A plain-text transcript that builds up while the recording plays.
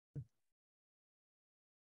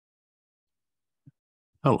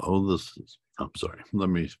Hello, I'm sorry,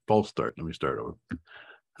 false start. Let me start over.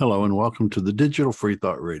 Hello, and welcome to the Digital Free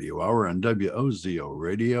Thought Radio Hour on WOZO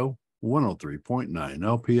Radio 103.9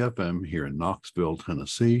 LPFM here in Knoxville,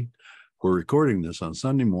 Tennessee. We're recording this on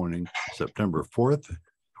Sunday morning, September 4th,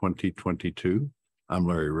 2022. I'm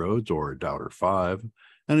Larry Rhodes, or Doubter 5,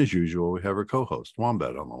 and as usual, we have our co-host,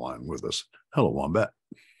 Wombat, on the line with us. Hello, Wombat.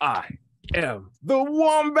 I am the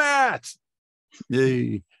Wombat!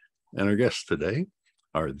 Yay! And our guest today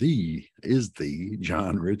is the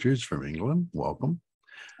John Richards from England. Welcome.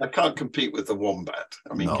 I can't compete with the Wombat.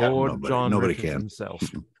 I mean, nobody can. Himself.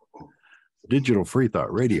 Digital Free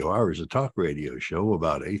Thought Radio Hour is a talk radio show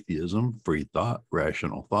about atheism, free thought,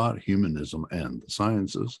 rational thought, humanism, and the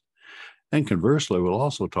sciences. And conversely, we'll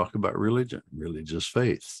also talk about religion, religious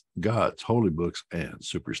faiths, gods, holy books, and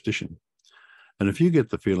superstition. And if you get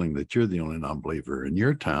the feeling that you're the only non-believer in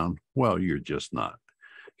your town, well, you're just not.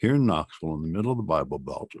 Here in Knoxville, in the middle of the Bible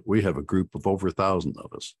Belt, we have a group of over 1,000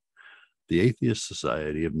 of us, the Atheist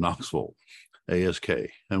Society of Knoxville, ASK,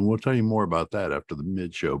 and we'll tell you more about that after the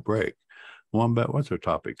mid-show break. Wombat, what's our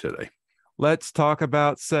topic today? Let's talk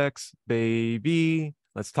about sex, baby.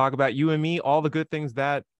 Let's talk about you and me, all the good things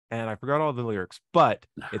that, and I forgot all the lyrics, but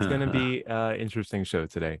it's going to be an interesting show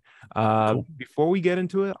today. Cool. Before we get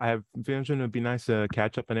into it, I have mentioned it would be nice to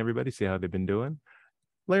catch up on everybody, see how they've been doing.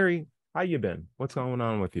 Larry, how you been? What's going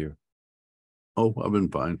on with you? Oh, I've been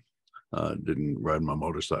fine. Didn't ride my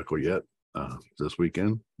motorcycle yet this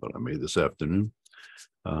weekend, but I may this afternoon.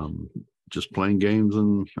 Just playing games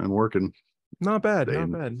and working. Not bad.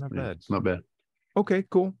 Not bad. Okay,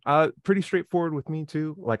 cool. Pretty straightforward with me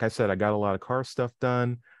too. Like I said, I got a lot of car stuff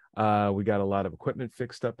done. We got a lot of equipment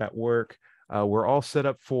fixed up at work. We're all set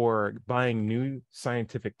up for buying new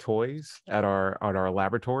scientific toys at our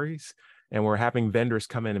laboratories. And we're having vendors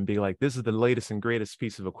come in and be like, this is the latest and greatest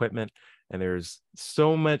piece of equipment. And there's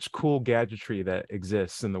so much cool gadgetry that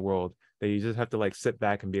exists in the world that you just have to like sit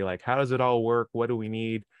back and be like, how does it all work? What do we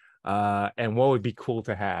need? And what would be cool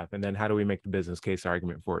to have? And then how do we make the business case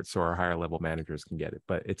argument for it so our higher level managers can get it?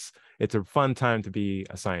 But it's a fun time to be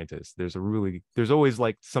a scientist. There's always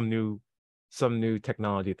like some new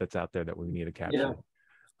technology that's out there that we need to capture.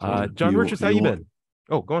 Yeah. John Richards, how you been?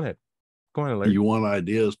 Oh, go ahead. Go ahead, Larry. You want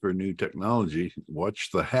ideas for new technology?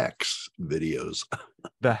 Watch the hacks videos.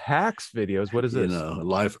 The hacks videos? What is this?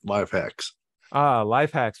 Life hacks.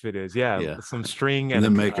 Life hacks videos. Yeah. Some string and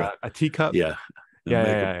then make a teacup. Yeah.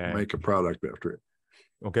 Make a product after it.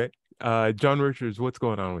 Okay. John Richards, what's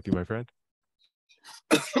going on with you, my friend?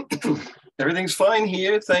 Everything's fine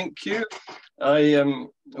here, thank you.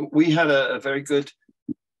 We had a very good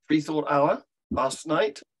free thought hour last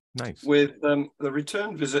night. Nice. With the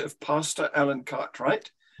return visit of Pastor Alan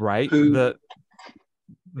Cartwright. Right. The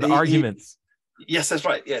arguments. Yes, that's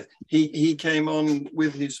right. Yes. He came on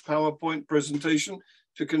with his PowerPoint presentation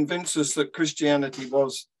to convince us that Christianity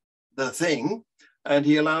was the thing, and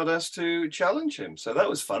he allowed us to challenge him. So that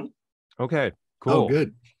was fun. Okay, cool. Oh,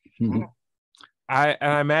 good. Mm-hmm.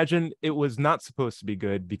 I imagine it was not supposed to be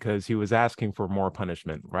good because he was asking for more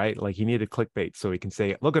punishment, right? Like he needed clickbait so he can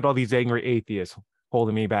say, look at all these angry atheists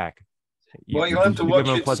holding me back. Well, you'll have to watch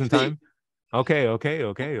it. A pleasant time. Okay.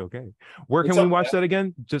 Where can we watch that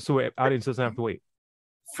again? Just so audience doesn't have to wait.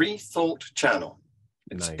 Free Thought channel.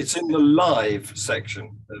 Nice. It's in the live section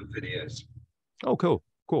of videos. Oh, cool.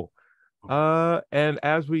 And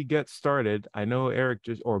as we get started, I know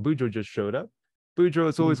Boudreaux just showed up. Boudreaux,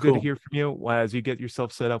 it's always good to hear from you. As you get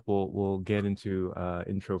yourself set up, we'll get into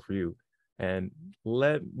intro for you. And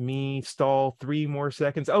let me stall 3 more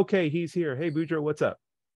seconds. Okay, he's here. Hey, Boudreaux, what's up?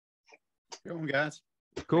 Going, guys.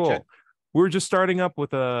 Cool. Okay. We're just starting up with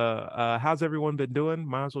how's everyone been doing?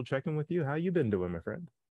 Might as well check in with you. How you been doing, my friend?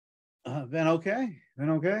 Been okay.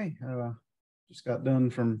 Just got done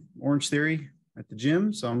from Orange Theory at the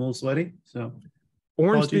gym, so I'm a little sweaty. So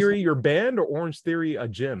Orange Theory, your band, or Orange Theory, a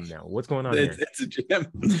gym now? What's going on here? It's a gym.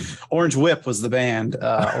 Orange Whip was the band.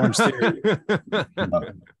 Orange Theory.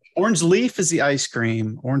 Orange Leaf is the ice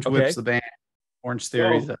cream. Orange Whip's the band. Orange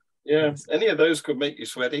Theory. Yeah, any of those could make you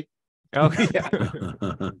sweaty. Okay.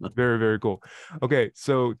 Very, very cool. Okay,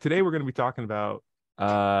 so today we're going to be talking about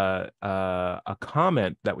a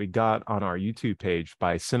comment that we got on our YouTube page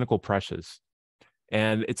by Cynical Precious.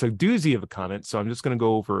 And it's a doozy of a comment, so I'm just going to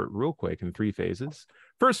go over it real quick in 3 phases.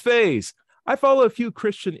 First phase, I follow a few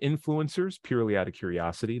Christian influencers purely out of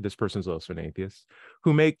curiosity. This person's also an atheist,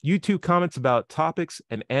 who make YouTube comments about topics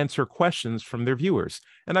and answer questions from their viewers.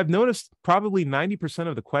 And I've noticed probably 90%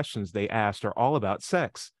 of the questions they asked are all about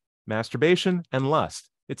sex, masturbation, and lust.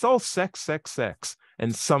 It's all sex,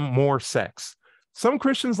 and some more sex. Some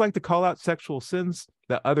Christians like to call out sexual sins.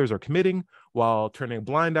 that others are committing while turning a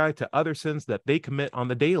blind eye to other sins that they commit on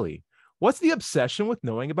the daily? What's the obsession with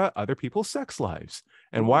knowing about other people's sex lives?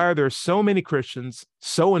 And why are there so many Christians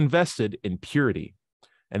so invested in purity?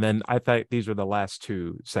 And then I thought these are the last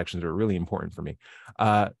two sections that are really important for me.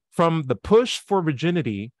 From the push for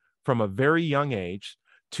virginity from a very young age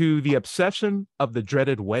to the obsession of the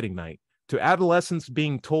dreaded wedding night, to adolescents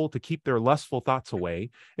being told to keep their lustful thoughts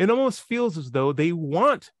away, it almost feels as though they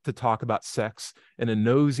want to talk about sex in a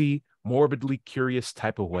nosy, morbidly curious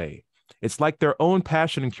type of way. It's like their own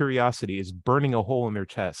passion and curiosity is burning a hole in their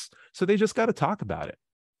chest, so they just got to talk about it.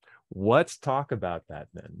 Let's talk about that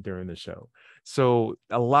then during the show. So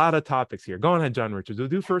a lot of topics here. Go ahead, John Richards. We'll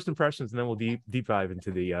do first impressions, and then we'll deep dive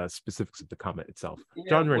into the specifics of the comment itself. Yeah,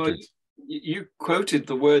 John Richards. You quoted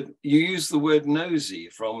the word. You used the word "nosy"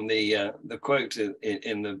 from the quote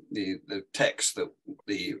in the text that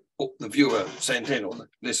the viewer sent in, or the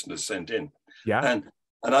listeners sent in. Yeah.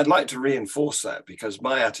 And I'd like to reinforce that, because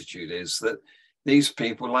my attitude is that these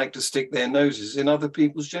people like to stick their noses in other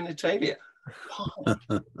people's genitalia.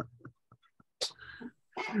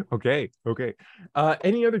 Okay.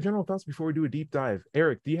 Any other general thoughts before we do a deep dive?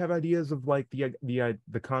 Eric, do you have ideas of like the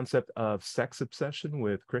concept of sex obsession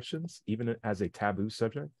with Christians, even as a taboo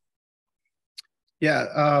subject?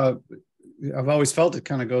 Yeah, I've always felt it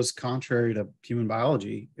kind of goes contrary to human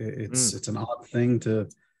biology. It's an odd thing to.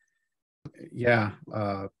 Yeah,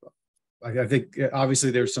 I think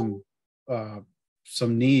obviously there's some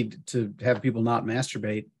need to have people not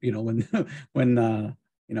masturbate. You know, when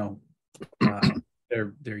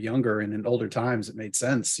they're younger, and in older times it made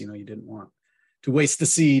sense. You know, you didn't want to waste the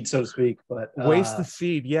seed, so to speak. But waste the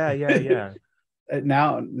seed, yeah.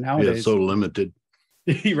 Nowadays, so limited.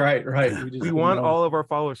 right. We want all of our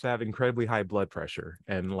followers to have incredibly high blood pressure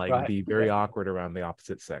and like be very awkward around the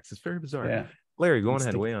opposite sex. It's very bizarre. Yeah. Larry, go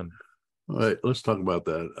ahead, weigh on. All right, let's talk about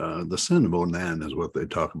that. The sin of Onan is what they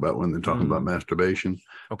talk about when they're talking about masturbation.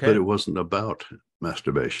 Okay. But it wasn't about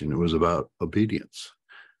masturbation. It was about obedience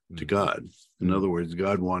to God. In other words,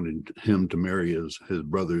 God wanted him to marry his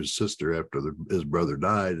brother's sister after his brother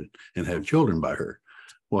died and have children by her.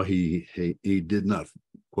 Well, he did not,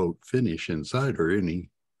 quote, finish inside her, and he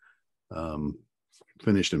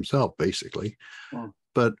finished himself, basically.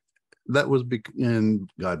 But that was, and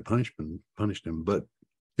God punished him, but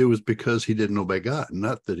it was because he didn't obey God,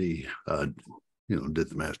 not that he, did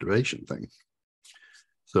the masturbation thing.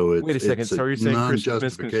 So wait a second. So you're saying Christians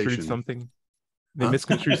misconstrued something? They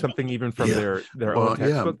misconstrued something even from their own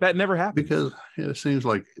textbook? That never happened. Because it seems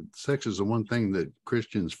like sex is the one thing that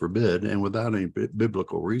Christians forbid, and without any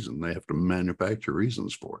biblical reason, they have to manufacture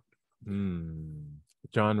reasons for it.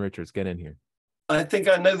 John Richards, get in here. I think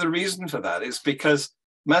I know the reason for that. It's because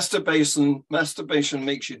masturbation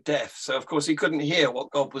makes you deaf. So of course he couldn't hear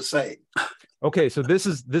what God was saying. Okay, so this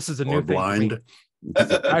is a new thing. Blind.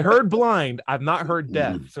 I heard blind. I've not heard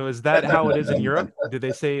deaf. So is that how it is in Europe? Did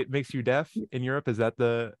they say it makes you deaf in Europe? Is that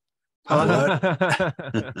the?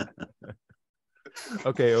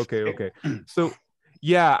 Okay. So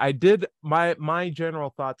yeah, I did. My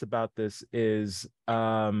general thoughts about this is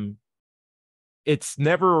it's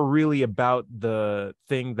never really about the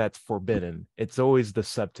thing that's forbidden. It's always the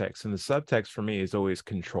subtext. And the subtext for me is always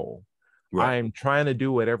control. Right. I'm trying to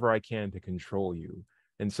do whatever I can to control you.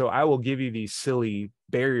 And so I will give you these silly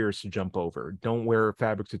barriers to jump over. Don't wear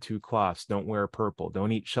fabrics of two cloths. Don't wear purple.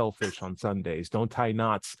 Don't eat shellfish on Sundays. Don't tie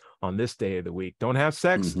knots on this day of the week. Don't have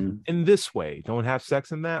sex in this way. Don't have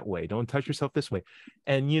sex in that way. Don't touch yourself this way.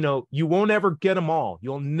 And you won't ever get them all.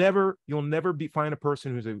 You'll never find a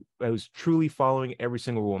person who's truly following every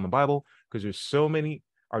single rule in the Bible, because there's so many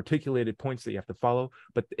articulated points that you have to follow.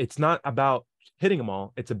 But it's not about hitting them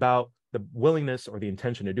all. It's about the willingness or the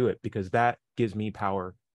intention to do it, because that gives me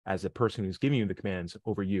power as a person who's giving you the commands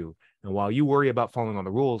over you. And while you worry about following all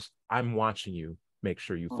the rules, I'm watching you make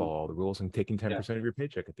sure you follow all the rules and taking 10% of your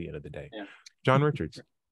paycheck at the end of the day. Yeah. John Richards.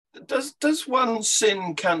 Does one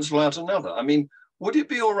sin cancel out another? I mean, would it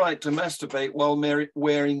be all right to masturbate while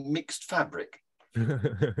wearing mixed fabric?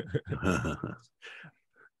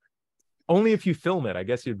 Only if you film it. I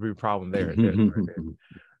guess you'd be a problem there.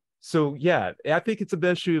 So yeah, I think it's a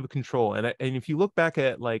best issue of control. And if you look back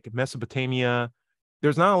at like Mesopotamia,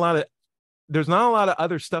 there's not a lot of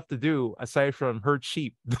other stuff to do aside from herd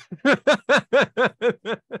sheep. The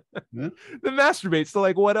masturbate. So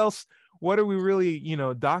like, what else? What are we really,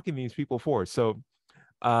 docking these people for? So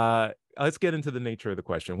let's get into the nature of the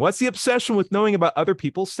question. What's the obsession with knowing about other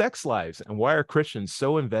people's sex lives, and why are Christians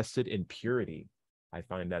so invested in purity? I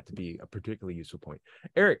find that to be a particularly useful point.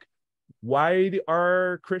 Eric, why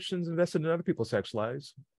are Christians invested in other people's sex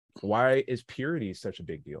lives? Why is purity such a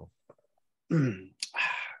big deal?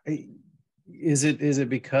 is it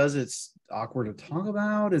because it's awkward to talk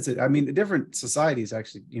about? Is it, I mean, different societies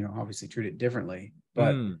actually, obviously treat it differently,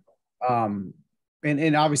 but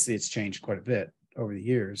and obviously it's changed quite a bit over the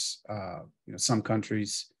years. Some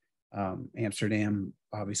countries, Amsterdam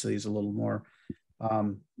obviously is a little more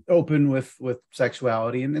open with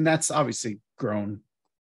sexuality, and that's obviously grown.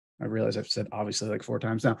 I realize I've said obviously like 4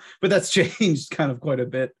 times now, but that's changed kind of quite a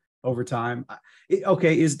bit over time.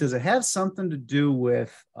 Does it have something to do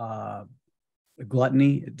with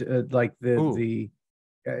gluttony? Like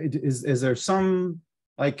is there some,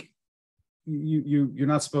 like, you're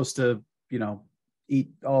not supposed to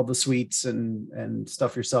eat all the sweets and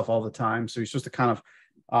stuff yourself all the time, so you're supposed to kind of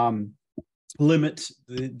limit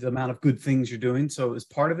the amount of good things you're doing. So as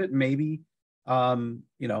part of it, maybe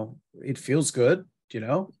it feels good,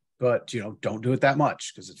 but don't do it that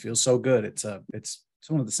much because it feels so good. It's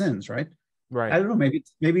one of the sins, right? Right. I don't know. Maybe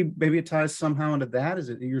it ties somehow into that. Is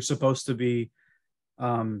it you're supposed to be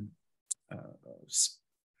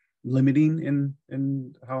limiting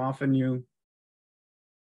in how often you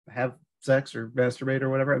have sex or masturbate or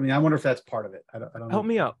whatever? I mean, I wonder if that's part of it. I don't know. Help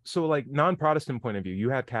me out. So, like, non-Protestant point of view, you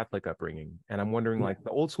had Catholic upbringing, and I'm wondering, like,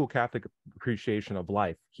 the old school Catholic appreciation of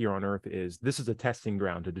life here on earth is this is a testing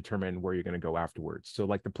ground to determine where you're going to go afterwards. So,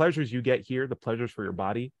 like, the pleasures you get here, the pleasures for your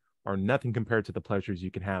body, are nothing compared to the pleasures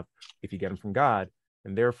you can have if you get them from God.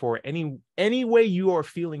 And therefore, any way you are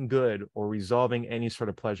feeling good or resolving any sort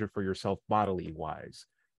of pleasure for yourself bodily wise,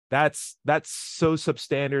 that's so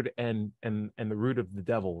substandard and the root of the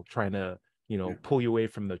devil trying to pull you away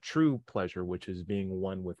from the true pleasure, which is being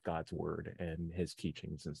one with God's word and his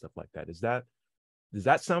teachings and stuff like that. Does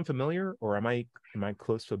that sound familiar, or am I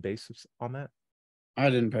close to a basis on that? I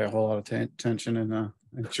didn't pay a whole lot of attention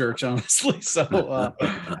in church, honestly. So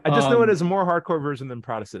I just know it as a more hardcore version than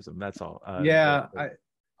Protestantism. That's all.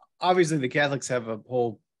 Obviously the Catholics have a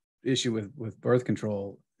whole issue with birth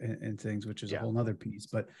control and things, which is a whole nother piece.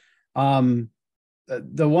 But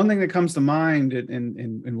the one thing that comes to mind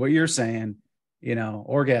in what you're saying,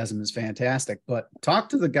 orgasm is fantastic, but talk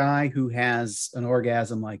to the guy who has an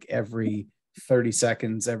orgasm like every 30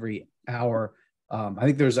 seconds, every hour. I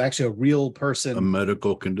think there's actually a real person, a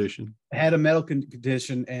medical condition, had a medical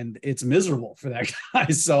condition, and it's miserable for that guy.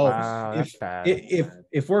 So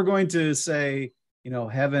if we're going to say,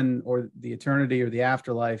 heaven or the eternity or the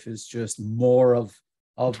afterlife is just more of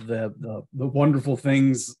the wonderful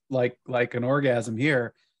things like an orgasm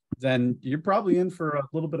here, then you're probably in for a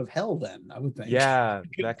little bit of hell then, I would think. Yeah,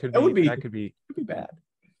 that could be bad.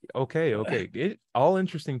 Okay. All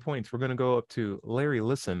interesting points. We're going to go up to Larry.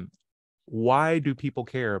 Listen, why do people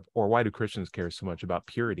care, or why do Christians care so much about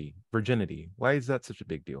purity, virginity? Why is that such a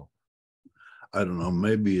big deal? I don't know.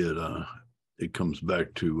 Maybe it comes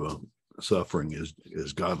back to suffering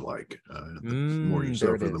is godlike. The more you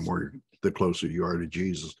suffer, the closer you are to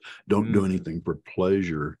Jesus. Don't do anything for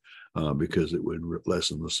pleasure, because it would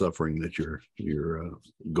lessen the suffering that you're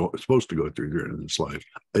supposed to go through during this life.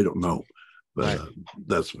 I don't know, but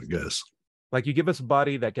that's my guess. Like, you give us a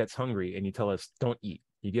body that gets hungry and you tell us don't eat.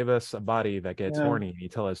 You give us a body that gets horny and you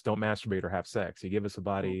tell us don't masturbate or have sex. You give us a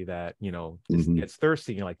body that gets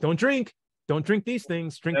thirsty and you're like, don't drink these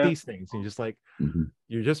things, drink these things. And you're just like,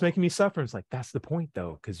 you're just making me suffer. It's like, that's the point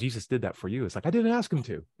though, because Jesus did that for you. It's like, I didn't ask him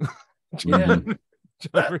to.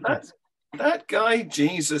 That guy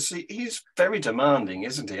Jesus, he's very demanding,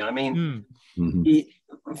 isn't he? I mean, he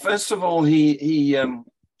first of all he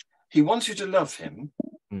wants you to love him,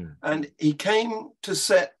 and he came to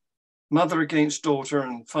set mother against daughter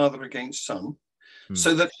and father against son,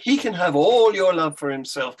 so that he can have all your love for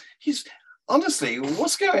himself. He's honestly,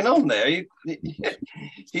 what's going on there?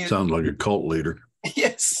 He sounds like a cult leader.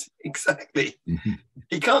 Yes, exactly.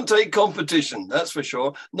 He can't take competition, that's for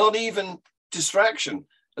sure. Not even distraction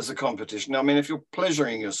as a competition. I mean, if you're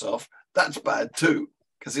pleasuring yourself, that's bad too,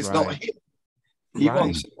 because it's not him. He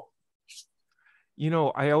wants it.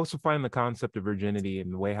 I also find the concept of virginity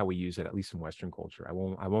and the way how we use it, at least in Western culture, I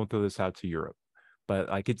won't throw this out to Europe, but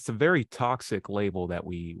like, it's a very toxic label that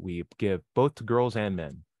we give both to girls and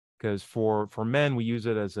men. Because for men, we use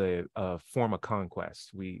it as a form of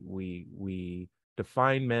conquest. We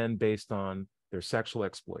define men based on their sexual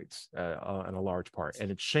exploits in a large part,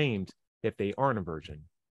 and it's shamed if they aren't a virgin.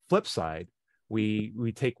 Flip side,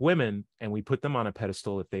 we take women and we put them on a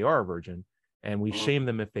pedestal if they are a virgin, and we shame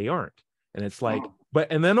them if they aren't. And it's like,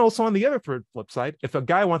 and then also on the other flip side, if a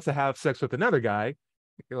guy wants to have sex with another guy,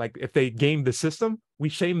 like if they game the system, we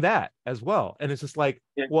shame that as well. And it's just like,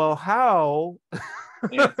 well, how?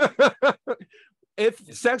 if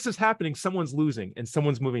sex is happening, someone's losing and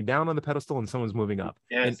someone's moving down on the pedestal and someone's moving up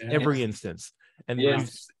in every instance. And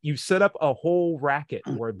you set up a whole racket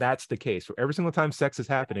where that's the case. So every single time sex is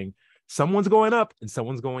happening, someone's going up and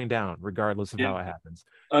someone's going down, regardless of how it happens.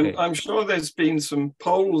 I'm sure there's been some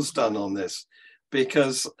polls done on this,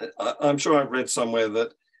 because I'm sure I've read somewhere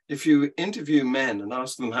that if you interview men and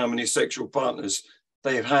ask them how many sexual partners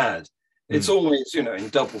they've had, it's always, you know, in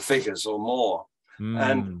double figures or more.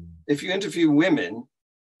 And if you interview women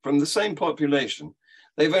from the same population,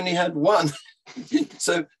 they've only had one.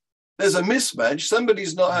 So there's a mismatch.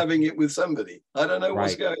 Somebody's not having it with somebody. I don't know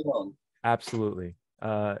what's going on. Absolutely.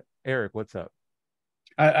 Eric, what's up?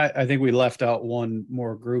 I think we left out one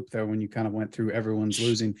more group there when you kind of went through everyone's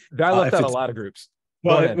losing. I left out a lot of groups.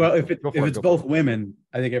 Well, if it's both women,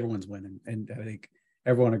 I think everyone's winning, and I think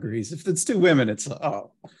everyone agrees. If it's two women, it's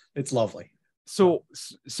lovely. So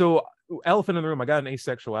elephant in the room, I got an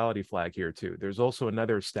asexuality flag here too. There's also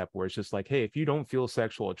another step where it's just like, hey, if you don't feel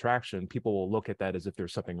sexual attraction, people will look at that as if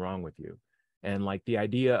there's something wrong with you. And like the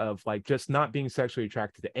idea of like just not being sexually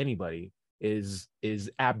attracted to anybody is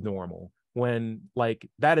abnormal, when like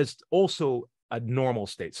that is also a normal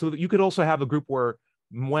state. So that you could also have a group where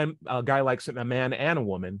when a guy likes a man and a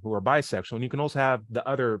woman who are bisexual, and you can also have the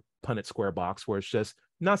other Punnett square box where it's just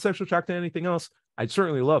not sexually attracted to anything else. I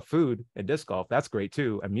certainly love food and disc golf. That's great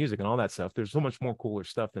too. And music and all that stuff. There's so much more cooler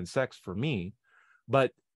stuff than sex for me.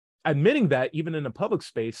 But admitting that even in a public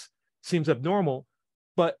space seems abnormal,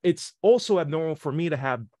 but it's also abnormal for me to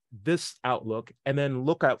have this outlook and then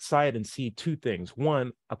look outside and see two things.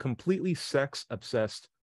 One, a completely sex obsessed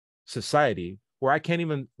society where I can't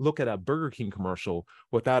even look at a Burger King commercial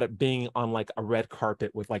without it being on like a red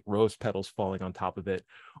carpet with like rose petals falling on top of it,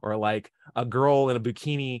 or like a girl in a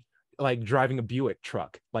bikini like driving a Buick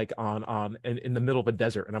truck like in the middle of a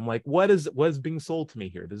desert. And I'm like, what is being sold to me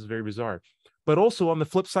here? This is very bizarre. But also on the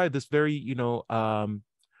flip side, this very,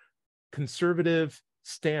 conservative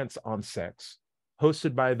stance on sex,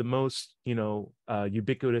 hosted by the most,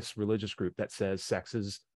 ubiquitous religious group that says sex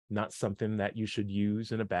is not something that you should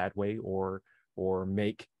use in a bad way or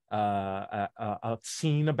make a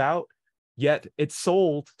scene about. Yet it's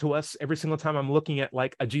sold to us every single time I'm looking at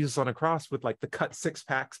like a Jesus on a cross with like the cut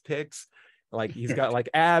 6-pack pics. Like he's got like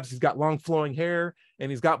abs, he's got long flowing hair, and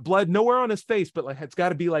he's got blood nowhere on his face, but like it's got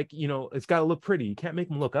to be like, it's got to look pretty. You can't make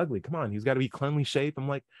him look ugly. Come on, he's got to be cleanly shaped. I'm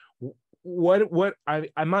like,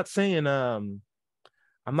 I'm not saying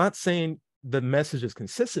the message is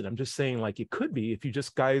consistent. I'm just saying like it could be if you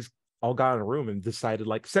just guys all got in a room and decided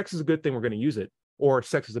like sex is a good thing, we're going to use it, or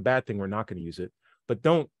sex is a bad thing, we're not going to use it. But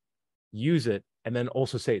don't use it and then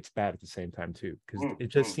also say it's bad at the same time too, because it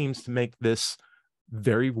just seems to make this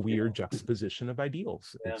very weird juxtaposition of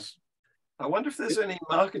ideals. I wonder if there's any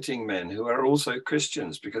marketing men who are also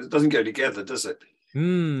Christians, because it doesn't go together, does it?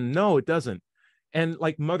 No, it doesn't. And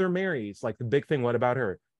like Mother Mary's like the big thing. What about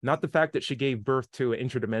her? Not the fact that she gave birth to an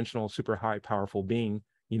interdimensional, super high, powerful being,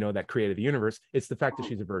 that created the universe. It's the fact that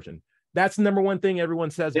she's a virgin. That's the number one thing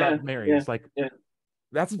everyone says about Mary. It's like,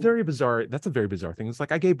 that's very bizarre. That's a very bizarre thing. It's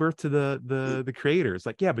like, I gave birth to the creator. It's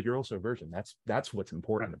like, yeah, but you're also a virgin. That's what's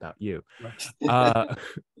important about you. I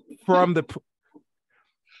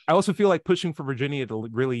also feel like pushing for virginity at a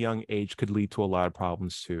really young age could lead to a lot of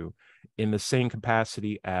problems too, in the same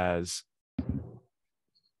capacity as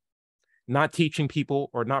not teaching people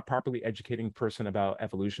or not properly educating a person about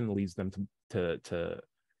evolution leads them to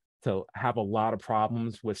have a lot of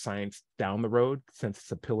problems with science down the road, since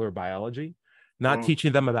it's a pillar of biology. Not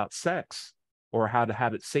teaching them about sex or how to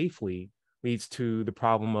have it safely leads to the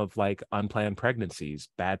problem of like unplanned pregnancies,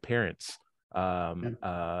 bad parents,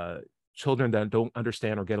 children that don't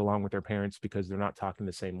understand or get along with their parents because they're not talking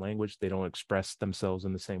the same language. They don't express themselves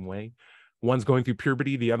in the same way. One's going through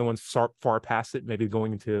puberty, the other one's far past it, maybe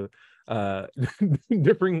going into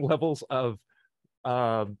differing levels of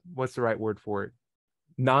what's the right word for it?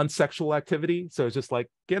 Non-sexual activity. So it's just like,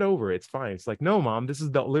 get over it, it's fine. It's like, no, mom, this is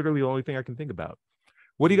literally the only thing I can think about.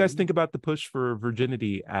 What do you guys think about the push for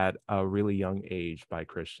virginity at a really young age by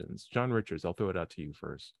Christians? John Richards, I'll throw it out to you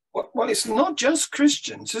first. Well, it's not just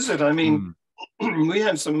Christians, is it? I mean, we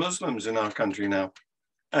have some Muslims in our country now,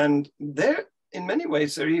 and they're, in many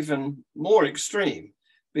ways, they're even more extreme,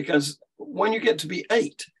 because when you get to be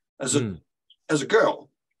 8 as a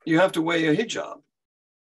girl, you have to wear your hijab,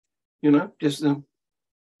 just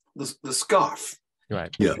the scarf.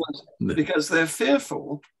 Right. Yeah. Because they're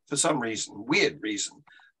fearful, for some reason, weird reason,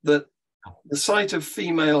 that the sight of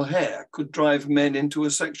female hair could drive men into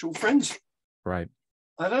a sexual frenzy. Right.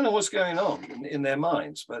 I don't know what's going on in their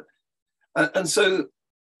minds, but and so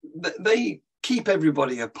they keep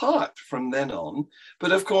everybody apart from then on.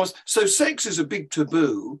 But of course, so sex is a big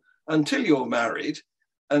taboo until you're married.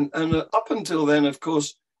 And up until then, of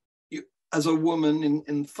course, you, as a woman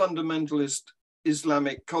in fundamentalist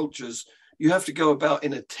Islamic cultures, you have to go about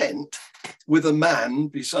in a tent with a man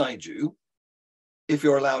beside you, if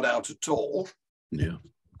you're allowed out at all. Yeah.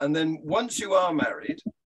 And then once you are married,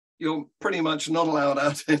 you're pretty much not allowed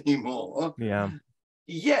out anymore. Yeah.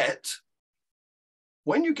 Yet,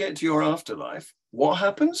 when you get to your afterlife, what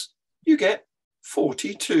happens? You get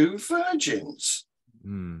 42 virgins.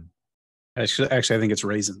 Mm. Actually, I think it's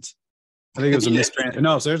raisins. I think it was a mistranslation.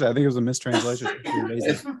 No, seriously, I think it was a mistranslation.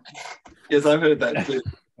 Yes, I've heard that too.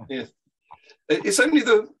 Yes. It's only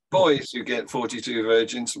the boys who get 42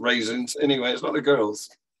 virgins, raisins. Anyway, it's not the girls.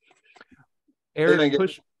 Eric,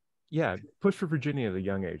 push for virginity at a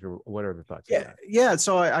young age, or what are the thoughts? Yeah.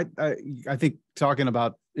 So I think talking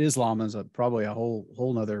about Islam is probably a whole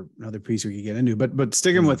another piece we could get into. But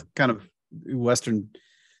sticking with kind of Western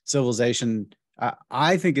civilization,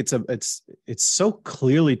 I think it's so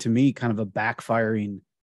clearly to me kind of a backfiring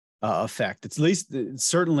effect. It's at least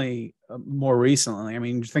certainly more recently. I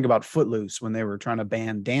mean, you think about Footloose when they were trying to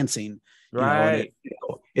ban dancing, right?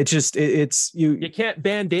 You can't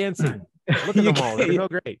ban dancing. Look at them all; they're so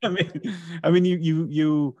great. I mean,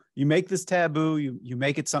 you make this taboo. You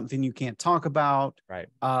make it something you can't talk about. Right.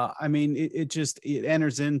 I mean, it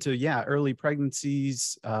enters into early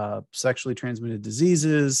pregnancies, sexually transmitted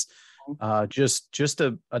diseases, just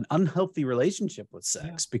an unhealthy relationship with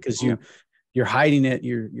sex because you're hiding it.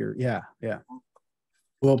 You're.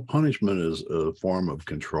 Well, punishment is a form of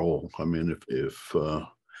control. I mean, if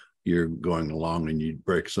you're going along and you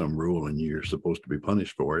break some rule and you're supposed to be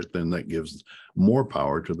punished for it, then that gives more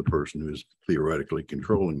power to the person who's theoretically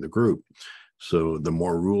controlling the group. So the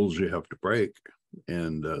more rules you have to break,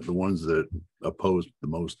 and the ones that oppose the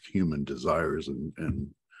most human desires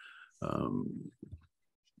and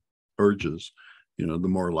urges, the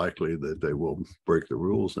more likely that they will break the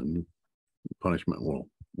rules and punishment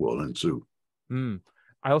will ensue.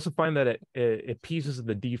 I also find that it appeases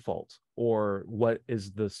the default, or what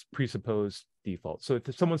is this presupposed default. So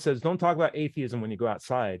if someone says, don't talk about atheism when you go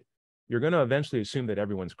outside, you're going to eventually assume that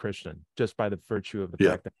everyone's Christian, just by the virtue of the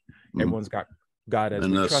fact that everyone's got God as,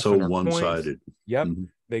 and that's so one-sided. Yep.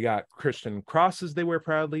 They got Christian crosses they wear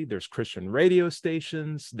proudly. There's Christian radio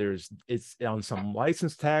stations. It's on some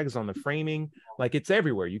license tags on the framing. Like, it's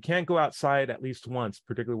everywhere. You can't go outside at least once,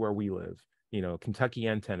 particularly where we live, Kentucky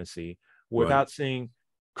and Tennessee, without seeing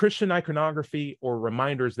Christian iconography or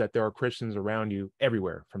reminders that there are Christians around you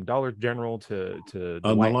everywhere, from Dollar General to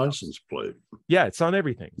on the license plate. Yeah, it's on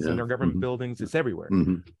everything. It's in our government buildings. It's everywhere.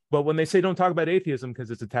 But when they say don't talk about atheism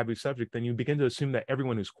because it's a taboo subject, then you begin to assume that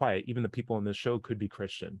everyone who's quiet, even the people on this show, could be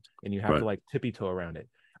Christian, and you have to tippy-toe around it.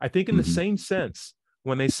 I think in the same sense,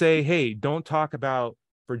 when they say, hey, don't talk about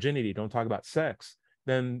virginity, don't talk about sex,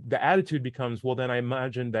 then the attitude becomes, well, then I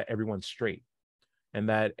imagine that everyone's straight. And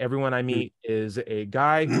that everyone I meet is a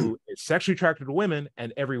guy who is sexually attracted to women,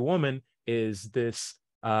 and every woman is this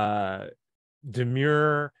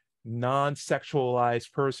demure,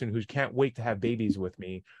 non-sexualized person who can't wait to have babies with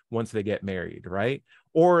me once they get married, right?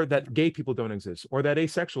 Or that gay people don't exist, or that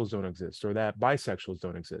asexuals don't exist, or that bisexuals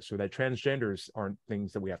don't exist, or that transgenders aren't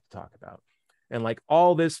things that we have to talk about. And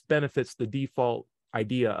all this benefits the default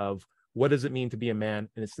idea of, what does it mean to be a man?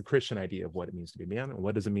 And it's the Christian idea of what it means to be a man. And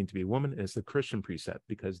what does it mean to be a woman? And it's the Christian precept,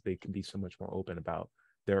 because they can be so much more open about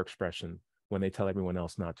their expression when they tell everyone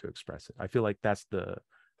else not to express it. I feel like that's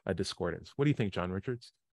a discordance. What do you think, John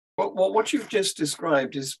Richards? Well, what you've just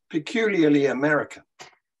described is peculiarly American.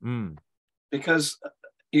 Because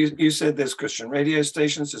you said there's Christian radio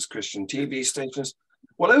stations, there's Christian TV stations.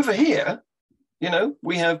 Well, over here,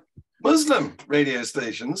 we have Muslim radio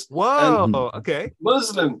stations. Whoa, okay.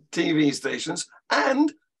 Muslim TV stations,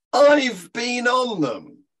 and I've been on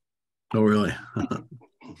them. Oh, really?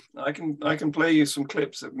 I can play you some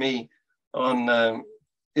clips of me on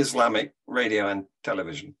Islamic radio and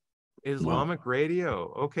television. Islamic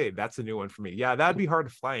radio. Okay, that's a new one for me. Yeah, that'd be hard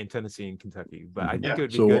to fly in Tennessee and Kentucky, but I think it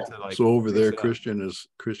would be good to So over there,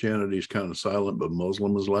 Christianity is kind of silent, but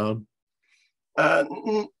Muslim is loud.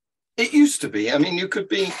 It used to be. I mean, you could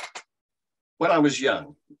be. When I was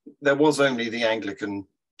young, there was only the Anglican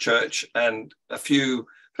Church and a few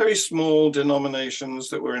very small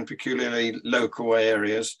denominations that were in peculiarly local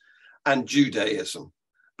areas, and Judaism.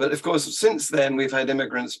 But of course, since then, we've had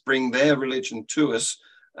immigrants bring their religion to us.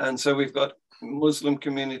 And so we've got Muslim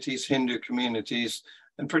communities, Hindu communities,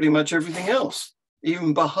 and pretty much everything else,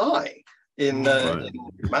 even Baha'i in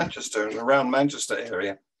Manchester and around Manchester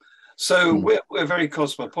area. So we're very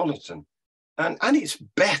cosmopolitan. And it's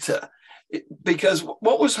better. because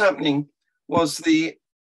what was happening was the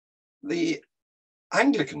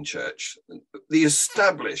Anglican Church, the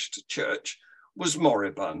established church, was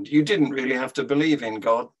moribund. You didn't really have to believe in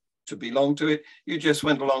God to belong to it. You just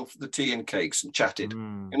went along for the tea and cakes and chatted,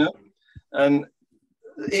 you know? And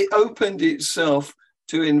it opened itself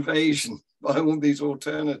to invasion by all these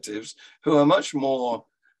alternatives who are much more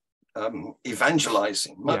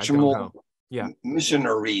evangelizing, much more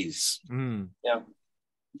missionaries.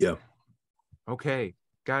 Yeah. Okay,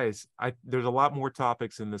 guys, there's a lot more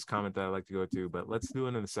topics in this comment that I'd like to go to, but let's do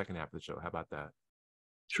it in the second half of the show. How about that?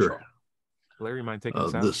 Sure. Larry, mind taking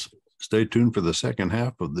us out? Stay tuned for the second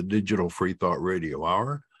half of the Digital Free Thought Radio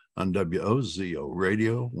Hour on WOZO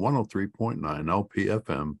Radio 103.9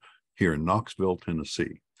 LPFM here in Knoxville,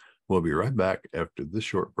 Tennessee. We'll be right back after this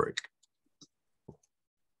short break.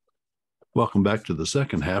 Welcome back to the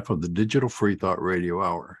second half of the Digital Free Thought Radio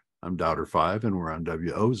Hour. I'm Doubter 5, and we're on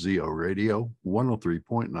WOZO Radio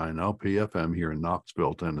 103.9 LPFM here in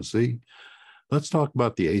Knoxville, Tennessee. Let's talk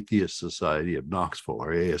about the Atheist Society of Knoxville,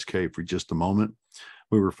 or ASK, for just a moment.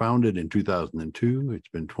 We were founded in 2002. It's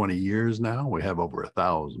been 20 years now. We have over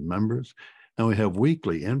 1,000 members, and we have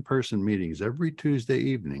weekly in-person meetings every Tuesday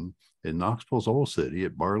evening in Knoxville's Old City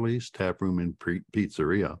at Barley's Tap Room and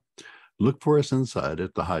Pizzeria. Look for us inside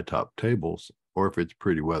at the high top tables, or if it's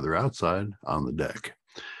pretty weather outside, on the deck.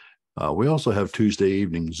 We also have Tuesday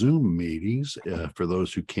evening Zoom meetings for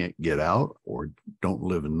those who can't get out or don't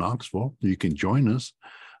live in Knoxville. You can join us.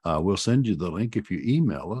 We'll send you the link if you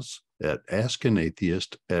email us at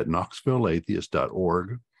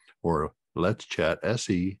askanatheist@knoxvilleatheist.org or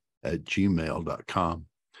letschatse@gmail.com.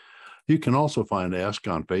 You can also find Ask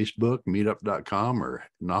on Facebook, meetup.com, or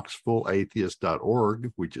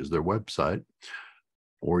knoxvilleatheist.org, which is their website.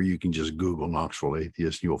 Or you can just Google Knoxville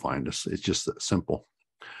Atheist, you'll find us. It's just that simple.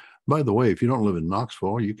 By the way, if you don't live in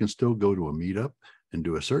Knoxville, you can still go to a meetup and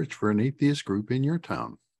do a search for an atheist group in your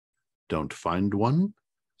town. Don't find one?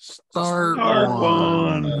 Start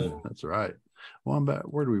one. That's right.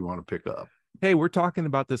 Wombat, where do we want to pick up? Hey, we're talking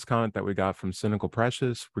about this comment that we got from Cynical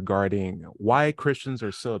Precious regarding why Christians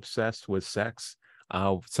are so obsessed with sex.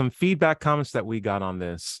 Some feedback comments that we got on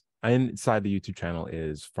this inside the YouTube channel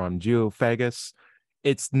is from Geophagus.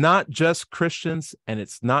 It's not just Christians and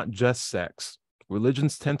it's not just sex.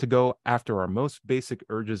 Religions tend to go after our most basic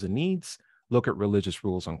urges and needs, look at religious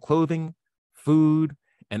rules on clothing, food,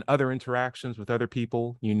 and other interactions with other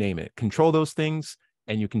people, you name it. Control those things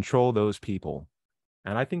and you control those people.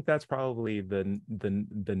 And I think that's probably the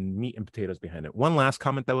meat and potatoes behind it. One last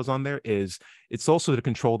comment that was on there is it's also to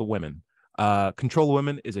control the women. Control the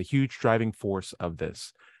women is a huge driving force of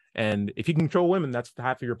this. And if you control women, that's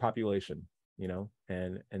half of your population, you know,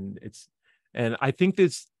 and I think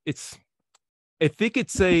I think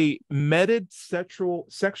it's a meted sexual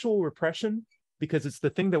repression, because it's the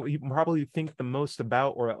thing that we probably think the most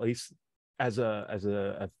about, or at least as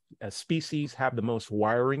a species have the most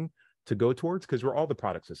wiring to go towards, because we're all the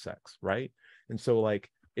products of sex, right? And so like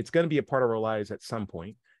it's going to be a part of our lives at some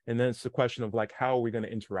point, and then it's the question of like how are we going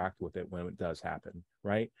to interact with it when it does happen,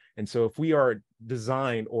 right? And so if we are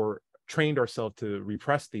designed or trained ourselves to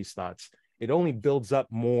repress these thoughts, it only builds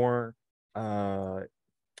up more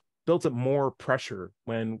pressure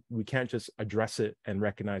when we can't just address it and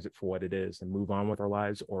recognize it for what it is and move on with our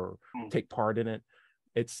lives or take part in it.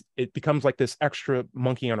 It becomes like this extra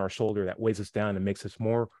monkey on our shoulder that weighs us down and makes us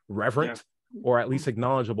more reverent, or at least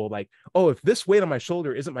acknowledgeable. Like, oh, if this weight on my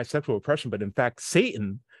shoulder isn't my sexual oppression, but in fact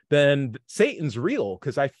Satan, then Satan's real,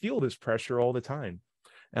 because I feel this pressure all the time.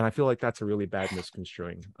 And I feel like that's a really bad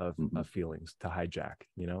misconstruing of feelings to hijack,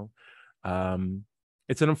 you know?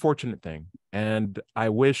 It's an unfortunate thing. And I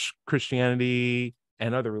wish Christianity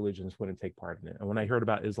and other religions wouldn't take part in it. And when I heard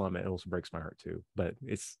about Islam, it also breaks my heart too. But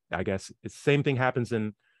I guess it's the same thing happens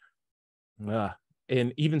in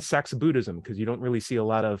even sex Buddhism, because you don't really see a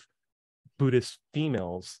lot of Buddhist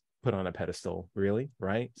females put on a pedestal, really,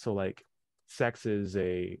 right? So like sex is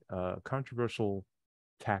a controversial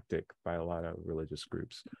tactic by a lot of religious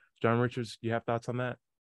groups. John Richards, you have thoughts on that?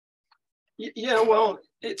 Yeah, well,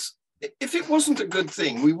 if it wasn't a good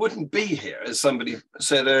thing, we wouldn't be here, as somebody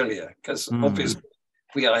said earlier, because obviously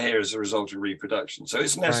we are here as a result of reproduction. So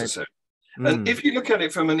it's necessary. Right. And if you look at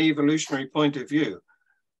it from an evolutionary point of view,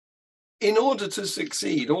 in order to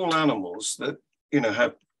succeed, all animals that,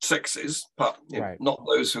 have sexes, but not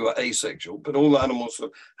those who are asexual, but all animals that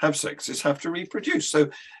have sexes have to reproduce. So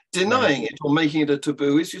denying it or making it a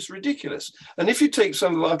taboo is just ridiculous. And if you take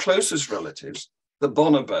some of our closest relatives, the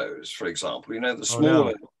bonobos, for example, the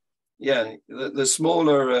smaller, the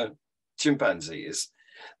smaller chimpanzees,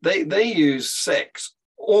 they use sex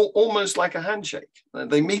almost like a handshake.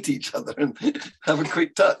 They meet each other and have a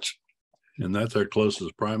quick touch. And that's our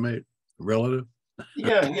closest primate relative?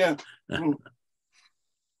 Yeah.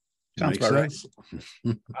 Sounds about right.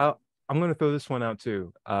 I'm going to throw this one out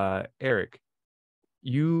too. Eric,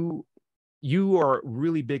 you are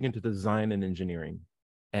really big into design and engineering.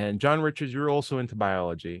 And John Richards, you're also into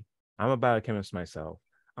biology. I'm a biochemist myself.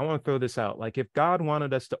 I want to throw this out. Like, if God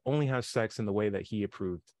wanted us to only have sex in the way that he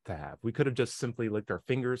approved to have, we could have just simply licked our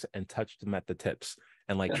fingers and touched them at the tips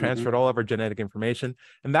and like transferred all of our genetic information,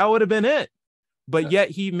 and that would have been it. But yet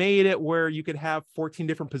he made it where you could have 14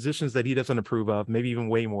 different positions that he doesn't approve of, maybe even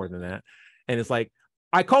way more than that. And it's like,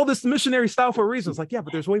 I call this the missionary style for a reason. It's like, yeah,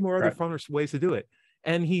 but there's way more other funner ways to do it.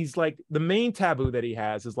 And he's like, the main taboo that he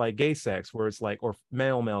has is like gay sex, where it's like, or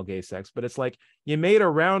male gay sex, but it's like, you made a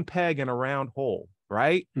round peg and a round hole,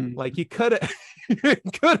 right? Like, you could have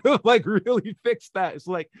like really fixed that. It's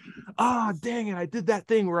like, oh, dang it, I did that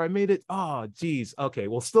thing where I made it. Oh, geez. Okay,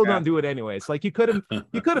 well, still don't do it anyway. It's like, you could have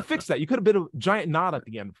fixed that. You could have been a giant knot at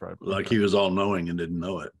the end for it. Like he was all knowing and didn't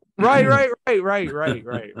know it. Right.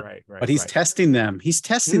 But he's testing them. He's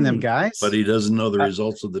testing them, guys. But he doesn't know the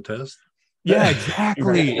results of the test. Yeah,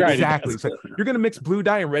 exactly. Right. Exactly. It's like, you're gonna mix blue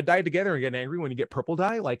dye and red dye together and get angry when you get purple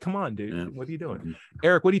dye. Like, come on, dude. Yeah. What are you doing?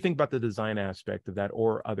 Eric, what do you think about the design aspect of that,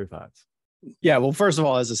 or other thoughts? Yeah, well, first of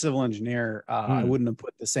all, as a civil engineer, I wouldn't have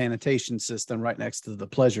put the sanitation system right next to the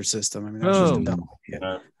pleasure system. I mean, that's just a dumb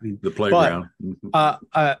idea. The playground.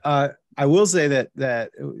 I will say that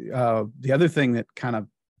the other thing that kind of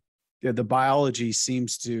the biology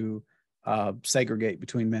seems to segregate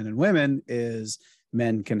between men and women is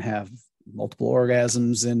men can have multiple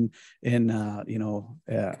orgasms in an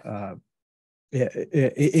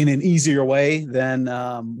easier way than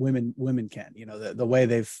women can. You know, the way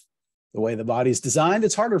the body is designed,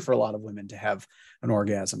 it's harder for a lot of women to have an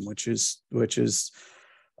orgasm, which is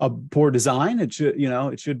a poor design. It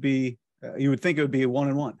should be. You would think it would be a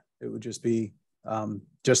 1-on-1. It would just be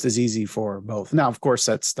just as easy for both. Now, of course,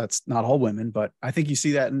 that's not all women, but I think you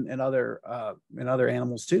see that in other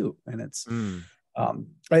animals too, and it's.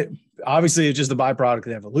 Obviously it's just a byproduct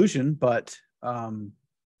of evolution, but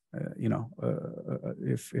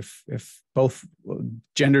if both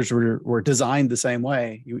genders were designed the same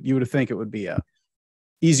way, you would think it would be a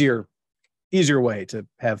easier way to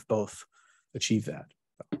have both achieve that.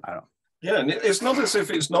 I don't know. Yeah, and it's not as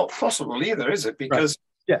if it's not possible either, is it? Because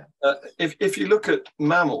if you look at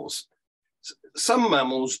mammals, some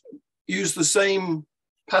mammals use the same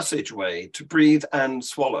passageway to breathe and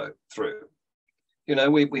swallow through. You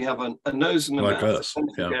know, we have a nose and a like mouth us.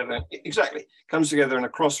 Together, exactly, comes together in a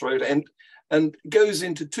crossroad and goes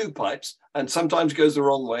into two pipes, and sometimes goes the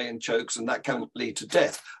wrong way and chokes, and that can lead to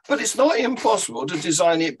death. But it's not impossible to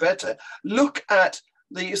design it better. Look at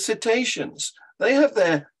the cetaceans. They have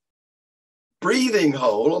their breathing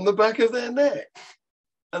hole on the back of their neck,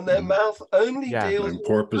 and their mouth only deals and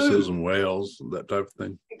porpoises and whales, that type of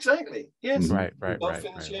thing. Exactly. Yes. Right.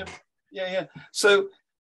 Yeah. So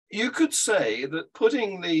you could say that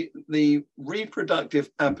putting the reproductive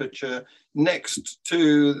aperture next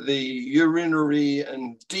to the urinary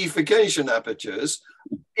and defecation apertures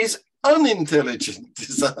is unintelligent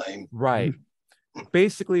design. Right.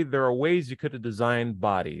 Basically, there are ways you could have designed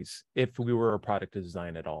bodies if we were a product of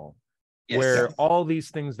design at all, where all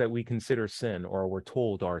these things that we consider sin or we're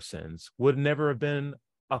told are sins would never have been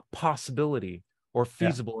a possibility or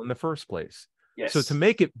feasible in the first place. Yes. So to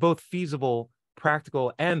make it both feasible,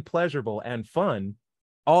 practical, and pleasurable and fun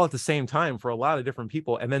all at the same time for a lot of different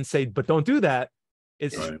people, and then say, but don't do that,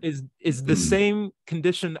 is the same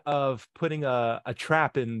condition of putting a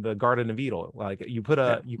trap in the Garden of Eden. Like, you put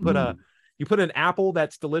an apple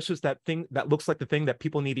that's delicious, that thing that looks like the thing that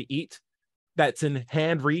people need to eat, that's in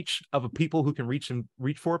hand reach of a people who can reach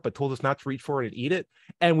for it, but told us not to reach for it and eat it,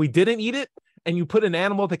 and we didn't eat it. And you put an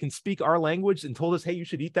animal that can speak our language and told us, hey, you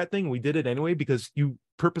should eat that thing. We did it anyway because you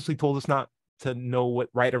purposely told us not to know what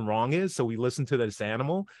right and wrong is, so we listened to this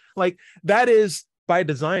animal. Like, that is by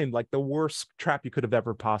design like the worst trap you could have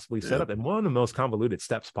ever possibly set up, and one of the most convoluted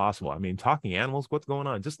steps possible. I mean, talking animals, what's going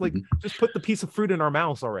on? Just put the piece of fruit in our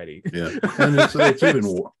mouths already. And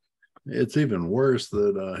it's even worse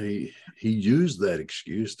that he used that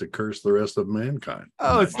excuse to curse the rest of mankind.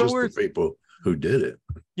 It's the worst. The people who did it.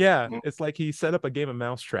 It's like he set up a game of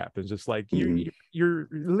mousetrap, and just like you're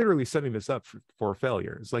literally setting this up for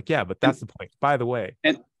failure. It's like, but that's the point, by the way.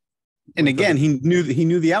 And again, he knew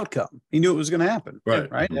the outcome. He knew it was going to happen.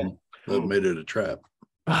 Right. Right. That made it a trap.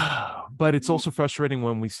 But it's also frustrating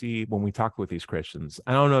when we talk with these Christians.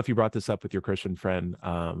 I don't know if you brought this up with your Christian friend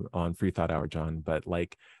on Free Thought Hour, John, but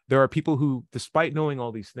like there are people who, despite knowing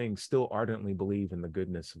all these things, still ardently believe in the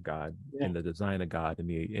goodness of God, in the design of God, in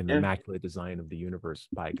the immaculate design of the universe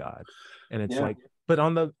by God. And it's like, but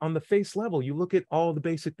on the face level, you look at all the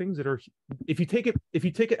basic things that are, if you take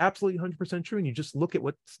it absolutely 100% true, and you just look at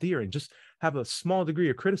what's there and just have a small degree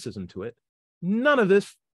of criticism to it, none of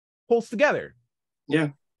this holds together. Yeah.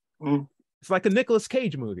 Mm. It's like a Nicolas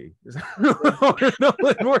Cage movie. Or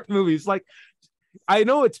Nolan North movies. Like, I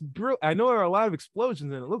know I know there are a lot of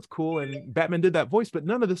explosions and it looks cool, and Batman did that voice, but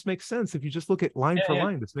none of this makes sense if you just look at line for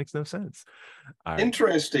line. This makes no sense. Right.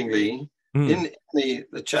 Interestingly, in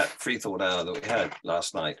the chat Free Thought Hour that we had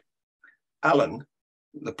last night, Alan,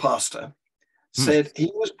 the pastor, said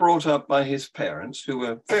he was brought up by his parents, who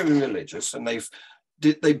were very religious, and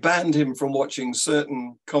they banned him from watching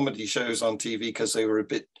certain comedy shows on TV because they were a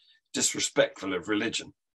bit disrespectful of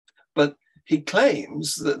religion. But he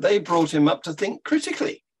claims that they brought him up to think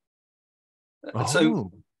critically. So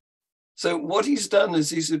what he's done is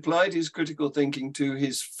he's applied his critical thinking to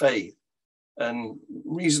his faith and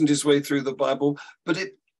reasoned his way through the Bible, but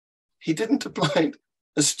he didn't apply it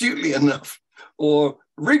astutely enough or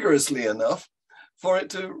rigorously enough for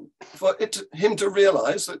him to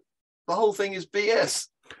realize that the whole thing is BS.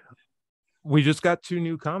 We just got 2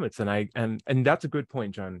 new comments, and that's a good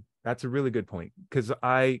point, John. That's a really good point, because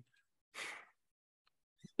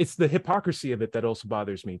it's the hypocrisy of it that also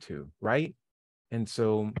bothers me too, right? And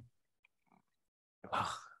so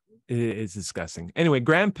it's disgusting. Anyway,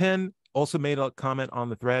 Graham Penn also made a comment on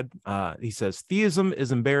the thread. He says, theism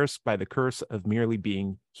is embarrassed by the curse of merely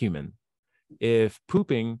being human. If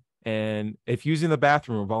pooping and if using the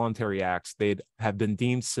bathroom were voluntary acts, they'd have been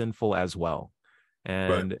deemed sinful as well.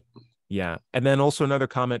 And yeah. And then also another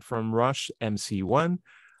comment from Rush MC1.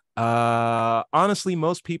 Honestly,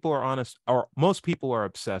 most people are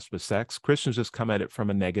obsessed with sex. Christians just come at it from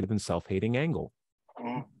a negative and self-hating angle.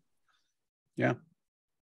 Yeah.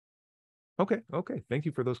 Okay. Thank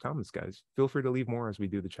you for those comments, guys. Feel free to leave more as we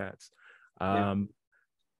do the chats.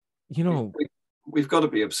 You know, we've got to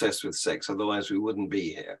be obsessed with sex, otherwise we wouldn't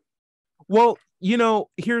be here. Well, you know,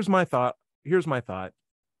 here's my thought.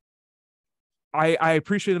 I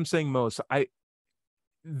appreciate him saying most.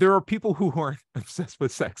 There are people who aren't obsessed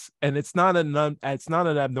with sex, and it's not an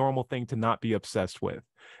abnormal thing to not be obsessed with.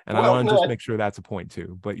 And I want to just make sure that's a point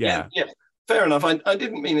too. But yeah, fair enough. I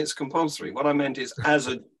didn't mean it's compulsory. What I meant is as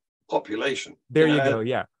a population. There you go.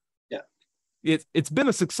 Yeah. It's been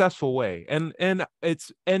a successful way, and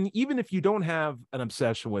even if you don't have an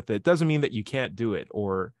obsession with it, doesn't mean that you can't do it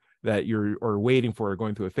or that you're waiting for or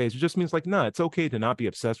going through a phase. It just means like, no, it's okay to not be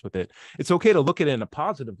obsessed with it. It's okay to look at it in a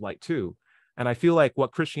positive light too. And I feel like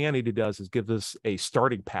what Christianity does is give us a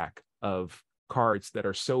starting pack of cards that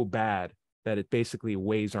are so bad that it basically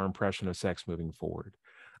weighs our impression of sex moving forward.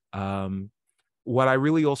 What I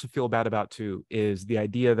really also feel bad about too is the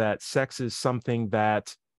idea that sex is something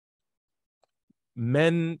that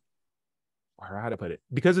men, or how to put it,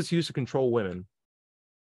 because it's used to control women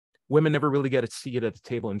never really get to see it at the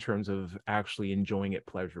table in terms of actually enjoying it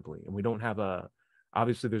pleasurably. And we don't have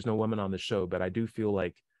obviously there's no women on the show, but I do feel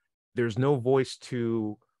like there's no voice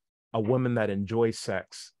to a woman that enjoys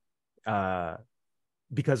sex,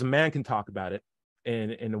 because a man can talk about it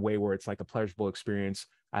in a way where it's like a pleasurable experience.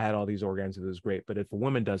 I had all these orgasms, it was great. But if a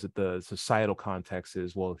woman does it, the societal context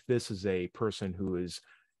is, well, if this is a person who is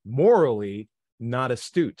morally not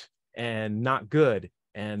astute and not good,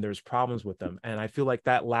 and there's problems with them. And I feel like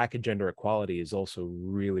that lack of gender equality is also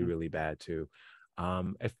really, really bad too.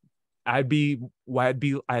 If I'd be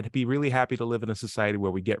really happy to live in a society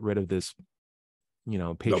where we get rid of this, you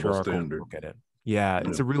know, patriarchal look at it. Yeah,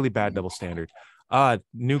 it's a really bad double standard.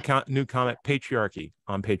 New comment, patriarchy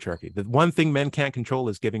on patriarchy. The one thing men can't control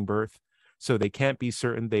is giving birth, so they can't be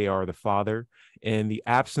certain they are the father. In the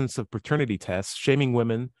absence of paternity tests, shaming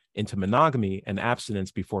women into monogamy and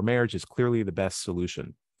abstinence before marriage is clearly the best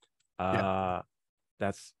solution. That's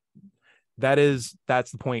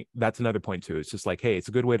the point. That's another point too. It's just like, hey, it's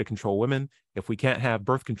a good way to control women. If we can't have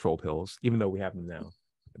birth control pills, even though we have them now,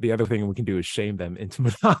 the other thing we can do is shame them into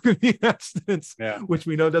monogamy and abstinence, which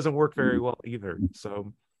we know doesn't work very well either.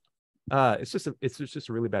 So it's just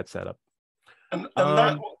a really bad setup. And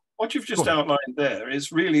that, what you've just outlined there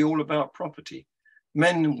is really all about property.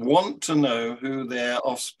 Men want to know who their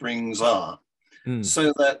offsprings are,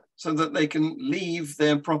 so that they can leave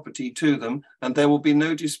their property to them, and there will be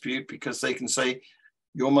no dispute because they can say,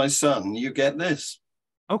 "You're my son. You get this."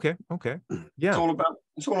 Okay. Yeah.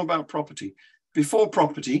 It's all about property. Before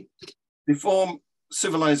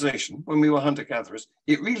civilization, when we were hunter-gatherers,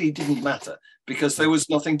 it really didn't matter because there was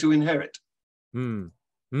nothing to inherit. Very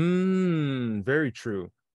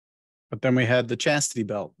true. But then we had the chastity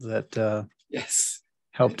belt that yes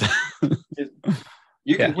helped.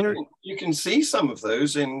 You can see some of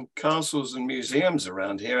those in castles and museums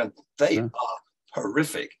around here, and they are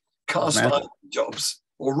horrific cast iron jobs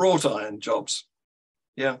or wrought iron jobs.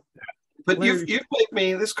 Yeah, but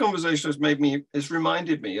this conversation has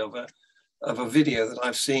reminded me of a video that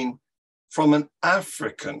I've seen from an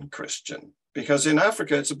African Christian, because in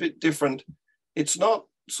Africa it's a bit different. It's not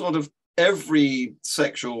sort of every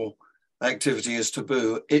sexual activity is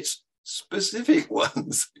taboo. It's specific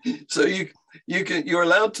ones. So you're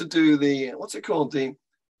allowed to do the, what's it called, the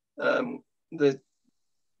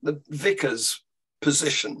vicar's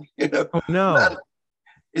position, you know. Oh, no.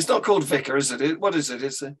 It's not called vicar, is it? What is it?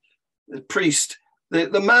 It's a priest, the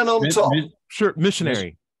man on top. Sure,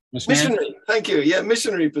 missionary. Missionary, thank you. Yeah,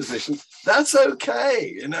 missionary position. That's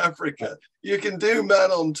okay in Africa. You can do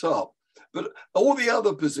man on top, but all the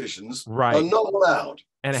other positions are not allowed.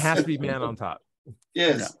 And it has to be man on top.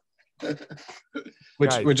 Yes. Yeah.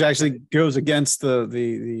 which actually goes against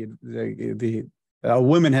the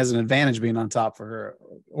woman has an advantage being on top for her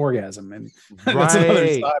orgasm, and that's another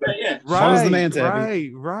side. Right, the man's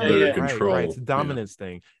right. It's a dominance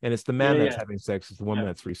thing, and it's the man that's having sex, it's the woman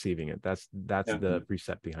that's receiving it. That's the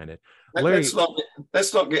precept behind it. Larry,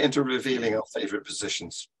 let's not get into revealing our favorite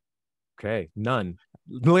positions. Okay, none.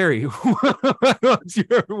 Larry,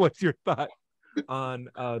 what's your thought on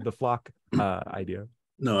the flock idea?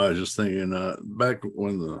 No, I was just thinking back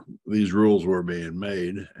when these rules were being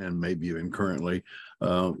made, and maybe even currently,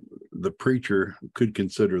 the preacher could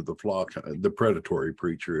consider the flock, the predatory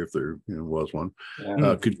preacher, if there was one,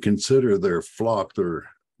 could consider their flock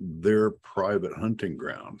their private hunting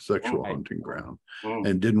ground, sexual hunting ground,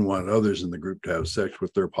 and didn't want others in the group to have sex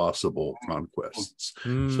with their possible conquests.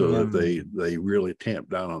 So that they really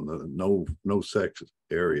tamped down on the no sex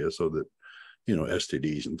area, so that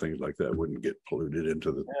STDs and things like that wouldn't get polluted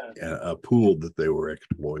into a pool that they were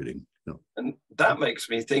exploiting. And that makes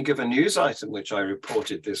me think of a news item which I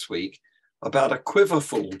reported this week about a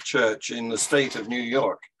Quiverful church in the state of New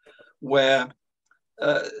York, where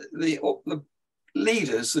the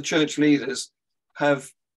leaders, the church leaders, have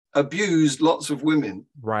abused lots of women.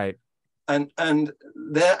 Right. And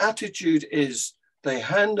their attitude is they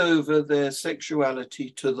hand over their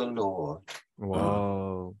sexuality to the Lord.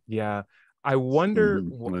 Whoa. Yeah. I wonder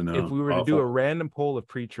if we were to do a random poll of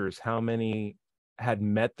preachers, how many had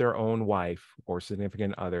met their own wife or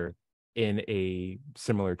significant other in a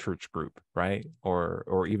similar church group, right?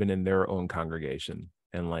 Or even in their own congregation.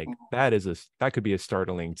 And that could be a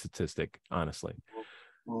startling statistic, honestly.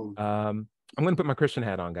 I'm going to put my Christian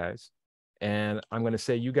hat on, guys. And I'm going to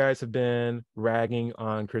say you guys have been ragging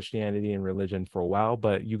on Christianity and religion for a while,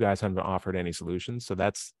 but you guys haven't offered any solutions. So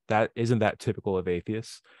isn't that typical of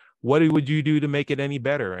atheists? What would you do to make it any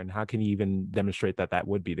better? And how can you even demonstrate that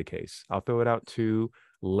would be the case? I'll throw it out to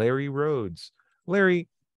Larry Rhodes. Larry,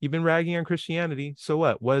 you've been ragging on Christianity. So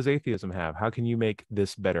what? What does atheism have? How can you make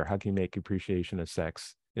this better? How can you make appreciation of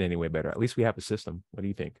sex in any way better? At least we have a system. What do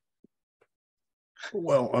you think?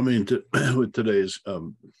 Well, I mean, with today's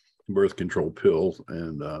birth control pill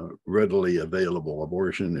and readily available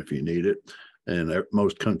abortion if you need it, and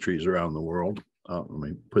most countries around the world, let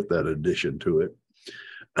me put that addition to it.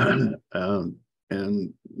 And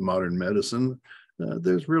modern medicine,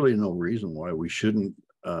 there's really no reason why we shouldn't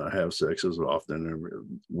have sex as often and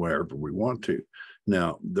wherever we want to.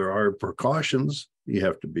 Now, there are precautions. You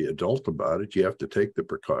have to be adult about it. You have to take the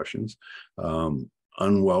precautions.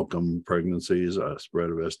 Unwelcome pregnancies, spread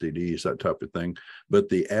of STDs, that type of thing. But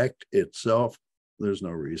the act itself, there's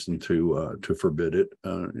no reason to forbid it.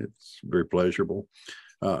 It's very pleasurable.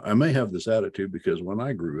 I may have this attitude because when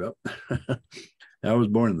I grew up, I was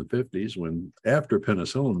born in the 50s, when after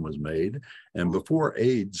penicillin was made and before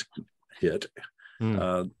AIDS hit,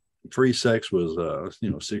 free sex was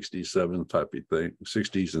 67 type of thing,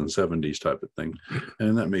 60s and 70s type of thing.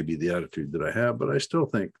 And that may be the attitude that I have, but I still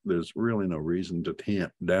think there's really no reason to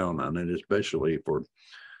tamp down on it, especially for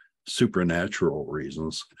supernatural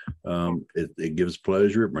reasons. It gives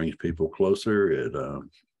pleasure, it brings people closer,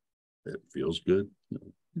 it feels good,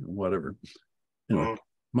 whatever.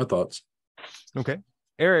 My thoughts. Okay.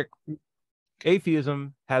 Eric,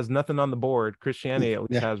 atheism has nothing on the board. Christianity at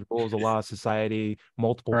least has rules of law, society,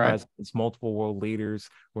 multiple presidents, multiple world leaders.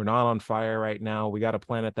 We're not on fire right now. We got a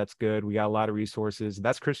planet that's good. We got a lot of resources.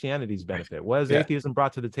 That's Christianity's benefit. What has atheism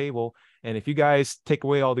brought to the table? And if you guys take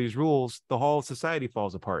away all these rules, the whole society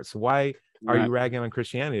falls apart. So why are you ragging on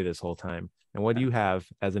Christianity this whole time? And what do you have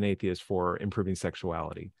as an atheist for improving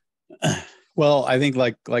sexuality? Well, I think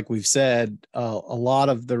like we've said, a lot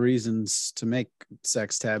of the reasons to make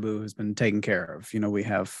sex taboo has been taken care of. We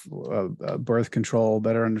have birth control,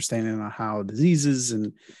 better understanding of how diseases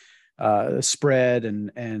and spread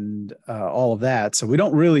and all of that. So we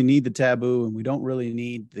don't really need the taboo, and we don't really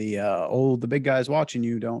need the big guy's watching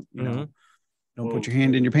you. Don't put your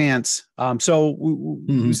hand in your pants. So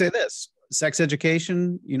we say this: sex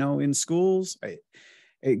education, in schools.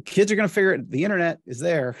 Kids are going to figure it. The internet is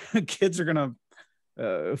there. Kids are going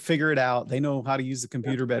to figure it out. They know how to use the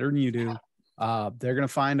computer better than you do. They're going to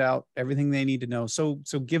find out everything they need to know. So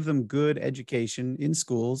give them good education in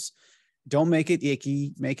schools. Don't make it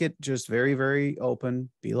icky. Make it just very, very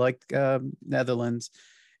open. Be like Netherlands.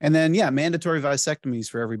 And then, mandatory vasectomies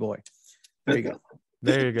for every boy. There you go.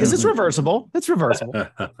 There you go. Because it's reversible. It's reversible.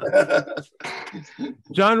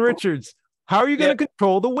 John Richards, how are you going to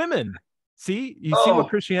control the women? See what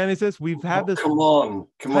Christianity says? We've had this come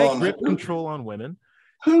on. grip control on women.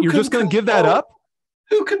 You're just going to give that up?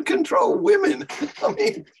 Who can control women? I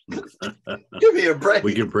mean, give me a break.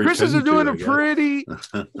 Christians are doing a pretty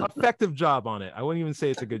effective job on it. I wouldn't even say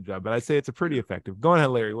it's a good job, but I say it's a pretty effective. Go ahead,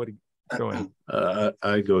 Larry. Go ahead.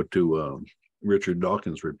 I go to Richard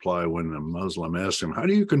Dawkins' reply when a Muslim asked him, "How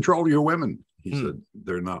do you control your women?" He said,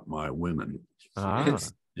 "They're not my women."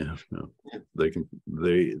 Yeah, no,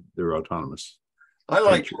 they're autonomous. I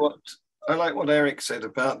like what Eric said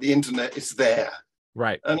about the internet is there,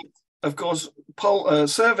 right? And of course,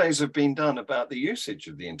 surveys have been done about the usage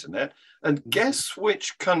of the internet, and guess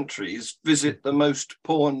which countries visit the most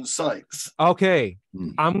porn sites? Okay,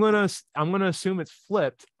 I'm gonna assume it's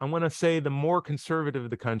flipped. I'm gonna say the more conservative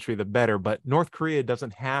the country, the better. But North Korea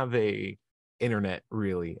doesn't have a internet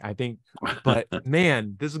really, I think. But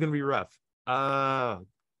man, this is gonna be rough.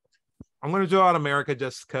 I'm going to draw out America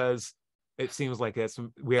just because it seems like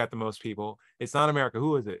we got the most people. It's not America.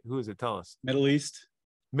 Who is it? Tell us. Middle East.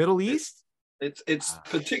 Middle East? It's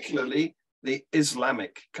particularly the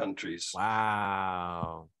Islamic countries.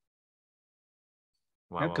 Wow.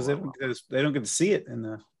 Because they don't get to see it in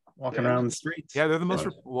the walking around the streets. Yeah, they're the most.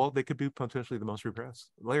 Well, they could be potentially the most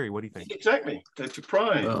repressed. Larry, what do you think? Exactly. They're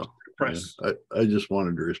deprived. I just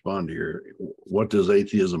wanted to respond to your. What does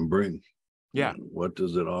atheism bring? Yeah. What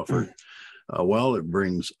does it offer? Well, it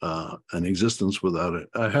brings an existence without it.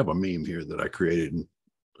 I have a meme here that I created and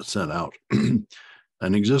sent out.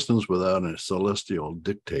 An existence without a celestial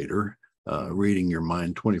dictator reading your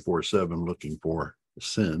mind 24/7, looking for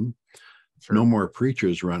sin. Sure. No more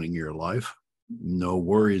preachers running your life. No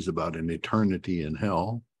worries about an eternity in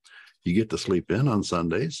hell. You get to sleep in on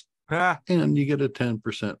Sundays, and you get a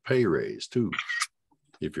 10% pay raise too,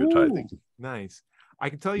 if you're tithing. Nice. I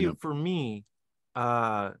can tell you, for me,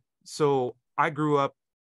 so I grew up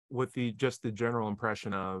with just the general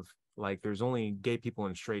impression of like there's only gay people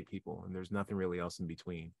and straight people, and there's nothing really else in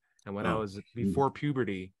between. And when I was before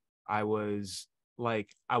puberty, I was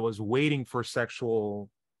waiting for sexual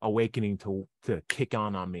awakening to kick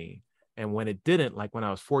on me. And when it didn't, like when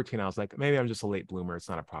I was 14, I was like, maybe I'm just a late bloomer. It's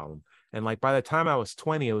not a problem. And like by the time I was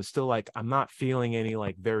 20, it was still like I'm not feeling any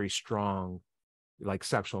like very strong like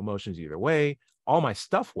sexual emotions either way. All my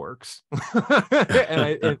stuff works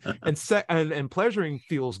and pleasuring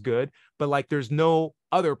feels good, but like there's no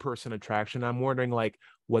other person attraction. I'm wondering like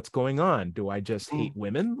what's going on. Do I just hate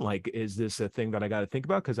women? Like, is this a thing that I got to think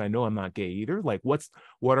about? Because I know I'm not gay either. Like, what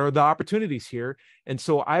are the opportunities here? And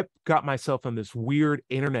so I got myself in this weird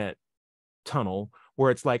internet tunnel where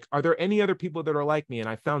it's like, are there any other people that are like me? And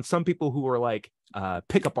I found some people who are like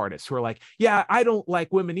pickup artists who are like, yeah, I don't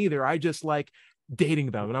like women either. I just like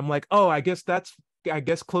dating them. And I'm like, oh, I guess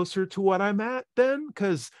closer to what I'm at then,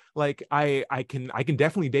 because like I can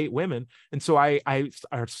definitely date women. And so I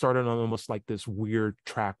started on almost like this weird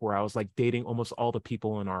track where I was like dating almost all the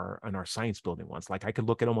people in our science building once. Like I could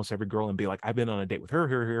look at almost every girl and be like, I've been on a date with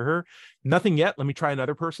her. Nothing yet. Let me try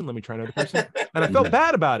another person. And I felt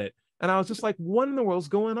bad about it. And I was just like, what in the world's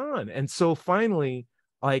going on? And so finally,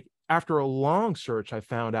 like after a long search, I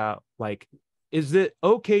found out like, is it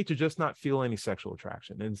okay to just not feel any sexual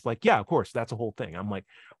attraction? And it's like, yeah, of course, that's a whole thing. I'm like,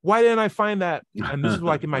 why didn't I find that? And this is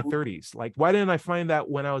like in my 30s. Like, why didn't I find that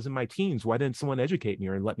when I was in my teens? Why didn't someone educate me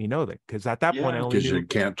or let me know that? Because at that point, I only knew. You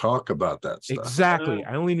can't talk about that stuff. Exactly.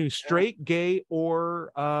 I only knew straight, gay,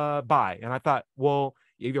 or bi. And I thought, well,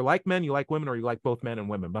 you either like men, you like women, or you like both men and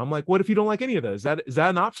women. But I'm like, what if you don't like any of those? Is that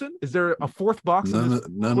an option? Is there a fourth box? None of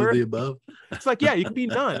the above. It's like, yeah, you can be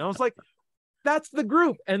none. I was like, that's the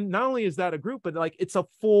group. And not only is that a group, but like it's a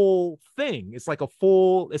full thing. It's like a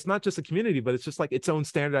full, it's not just a community, but it's just like its own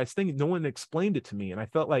standardized thing. No one explained it to me. And I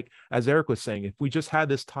felt like, as Eric was saying, if we just had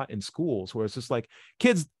this taught in schools where it's just like,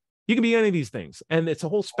 kids, you can be any of these things, and it's a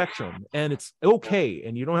whole spectrum, and it's okay,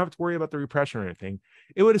 and you don't have to worry about the repression or anything.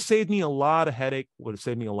 It would have saved me a lot of headache, would have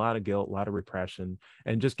saved me a lot of guilt, a lot of repression,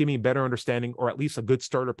 and just give me a better understanding, or at least a good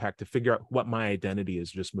starter pack to figure out what my identity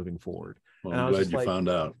is just moving forward. Well, and I'm glad you found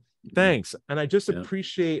out. Thanks. And I just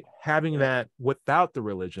appreciate having that without the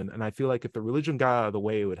religion. And I feel like if the religion got out of the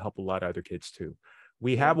way, it would help a lot of other kids too.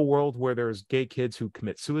 We have a world where there's gay kids who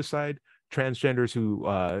commit suicide, transgenders who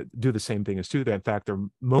do the same thing as too. That in fact, they're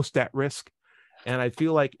most at risk. And I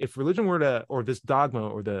feel like if religion were to, or this dogma,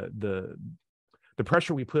 or the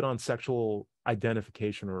pressure we put on sexual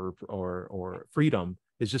identification or freedom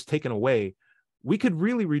is just taken away, we could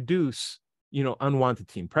really reduce, unwanted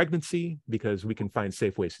teen pregnancy, because we can find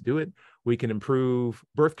safe ways to do it. We can improve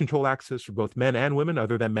birth control access for both men and women,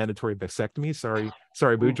 other than mandatory vasectomy. Sorry,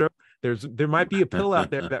 Boudreaux. There might be a pill out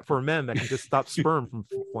there that for men that can just stop sperm from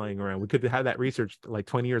flying around. We could have that research like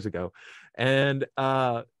 20 years ago. And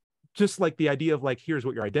just like the idea of like, here's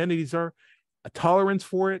what your identities are, a tolerance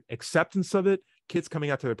for it, acceptance of it, kids coming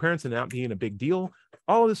out to their parents and not being a big deal.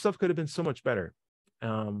 All of this stuff could have been so much better.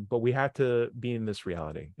 But we had to be in this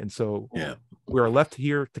reality. And so we are left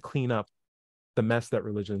here to clean up the mess that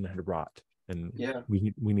religion had wrought. And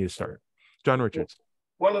we need to start. John Richards.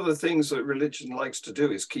 One of the things that religion likes to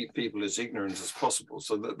do is keep people as ignorant as possible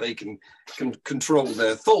so that they can control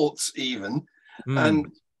their thoughts even. And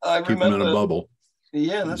I remember, keep them in a bubble.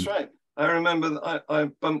 Yeah, that's right. I remember that I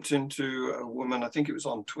bumped into a woman, I think it was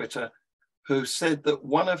on Twitter, who said that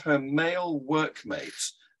one of her male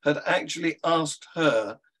workmates had actually asked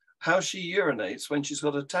her how she urinates when she's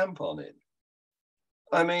got a tampon in.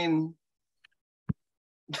 I mean,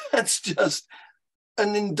 that's just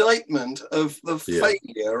an indictment of the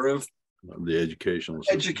failure of the education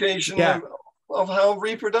of how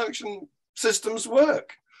reproduction systems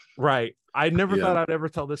work. Right. I never thought I'd ever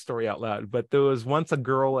tell this story out loud, but there was once a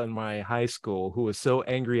girl in my high school who was so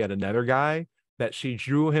angry at another guy that she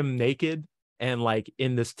drew him naked and like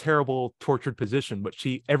in this terrible tortured position, but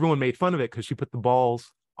everyone made fun of it because she put the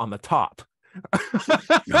balls on the top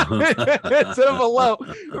instead of below.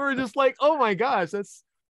 We were just like, oh my gosh, that's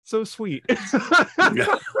so sweet. Anyway.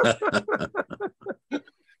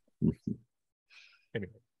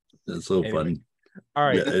 That's so funny. All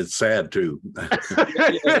right. Yeah, it's sad too.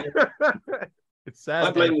 It's sad.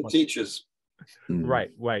 I blame the teachers.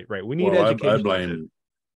 Right. We need education. I blame,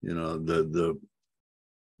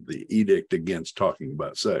 the edict against talking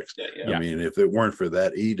about sex. I mean, if it weren't for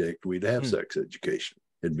that edict, we'd have sex education.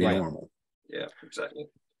 It'd be normal. Yeah, exactly.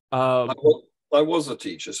 I was a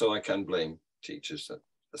teacher, so I can blame teachers.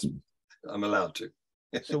 I'm allowed to.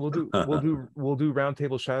 So we'll do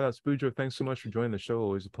roundtable shout outs. Boudreaux, thanks so much for joining the show.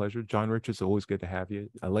 Always a pleasure. John Richards, always good to have you.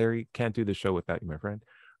 Larry, can't do the show without you, my friend.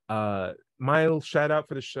 My shout out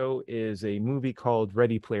for the show is a movie called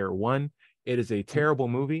Ready Player One. It is a terrible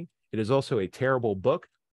movie. It is also a terrible book,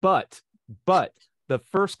 but the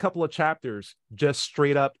first couple of chapters just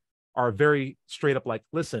are very straight up like,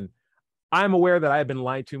 listen, I'm aware that I've been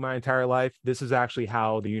lied to my entire life. This is actually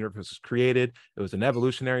how the universe was created. It was an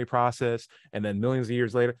evolutionary process. And then millions of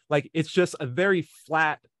years later, like, it's just a very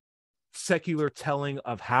flat, secular telling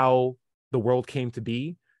of how the world came to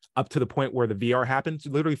be up to the point where the VR happened,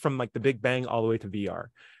 literally from like the Big Bang all the way to VR.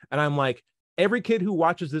 And I'm like, every kid who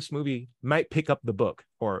watches this movie might pick up the book,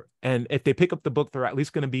 and if they pick up the book, they're at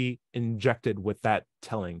least going to be injected with that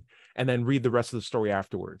telling and then read the rest of the story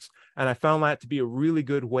afterwards. And I found that to be a really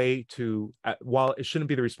good way to, while it shouldn't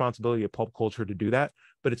be the responsibility of pulp culture to do that,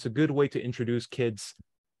 but it's a good way to introduce kids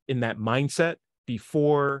in that mindset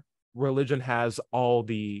before religion has all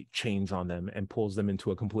the chains on them and pulls them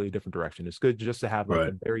into a completely different direction. It's good just to have like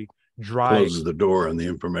a very dry, closes the door on the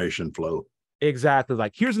information flow. Exactly.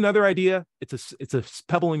 Like, here's another idea. It's a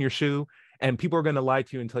pebble in your shoe, and people are going to lie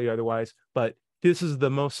to you and tell you otherwise. But this is the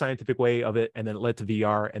most scientific way of it. And then it led to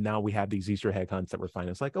VR. And now we have these Easter egg hunts that we're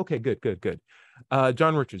finding. It's like, okay, good.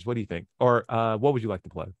 John Richards, what do you think? Or what would you like to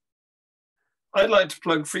plug? I'd like to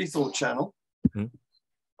plug Free Thought Channel,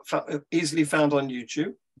 easily found on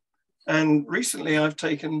YouTube. And recently I've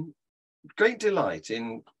taken great delight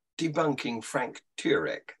in debunking Frank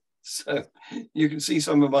Turek. So you can see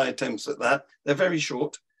some of my attempts at that. They're very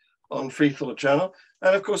short on Free Thought Channel.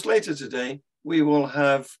 And of course, later today, we will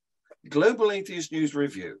have Global Atheist News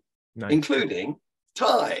Review, including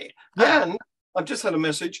Ty. Yeah. And I've just had a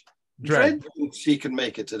message. Dread thinks he can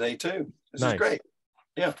make it today too. This is great.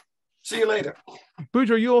 Yeah. See you later.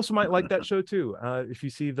 Boudreaux, you also might like that show too. If you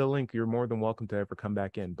see the link, you're more than welcome to ever come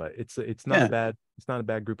back in. But it's not a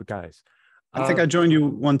bad group of guys. I think I joined you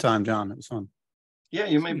one time, John. It was fun. Yeah,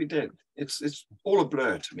 you maybe did. It's all a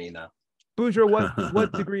blur to me now. Boudreaux,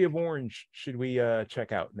 what degree of orange should we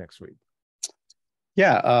check out next week?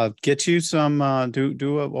 Yeah, get you some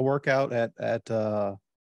do a workout at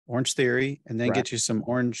Orange Theory, and then get you some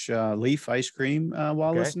orange leaf ice cream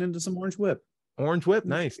while listening to some Orange Whip. Orange Whip,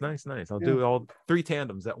 nice. I'll do all 3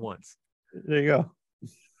 tandems at once. There you go.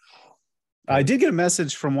 I did get a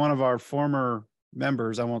message from one of our former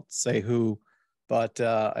members. I won't say who, but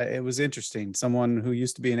it was interesting. Someone who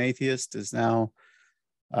used to be an atheist is now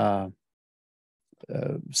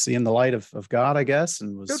seeing the light of God, I guess,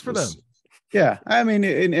 and was good for them. Yeah, I mean,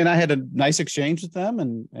 and I had a nice exchange with them,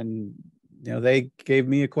 and they gave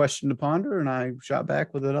me a question to ponder, and I shot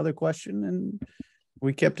back with another question, and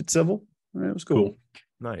we kept it civil. It was cool.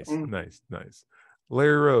 Nice.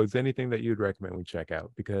 Larry Rhodes, anything that you'd recommend we check out?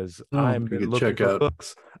 Because I'm looking for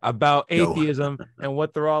books about atheism and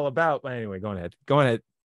what they're all about. But anyway, go ahead.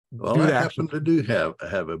 Well, I happen to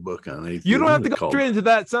have a book on atheism. You don't have to go straight into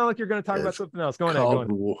that. Sound like you're going to talk about something else. Go ahead.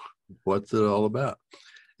 What's it all about?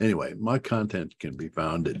 Anyway, my content can be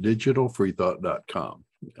found at digitalfreethought.com.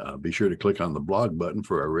 Be sure to click on the blog button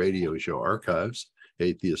for our radio show archives,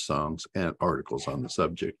 atheist songs, and articles on the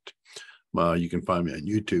subject. You can find me on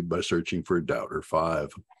YouTube by searching for Doubter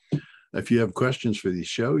 5. If you have questions for the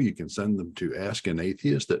show, you can send them to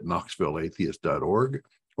askanatheist@knoxvilleatheist.org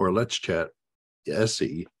or let's chat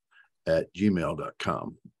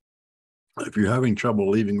se@gmail.com. If you're having trouble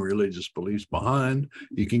leaving religious beliefs behind,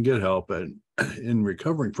 you can get help in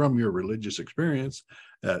recovering from your religious experience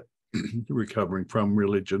at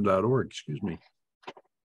recoveringfromreligion.org. Excuse me.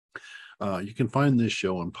 You can find this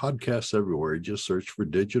show on podcasts everywhere. Just search for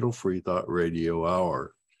Digital Free Thought Radio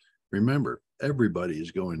Hour. Remember, everybody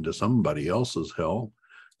is going to somebody else's hell.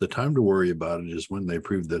 The time to worry about it is when they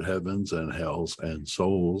prove that heavens and hells and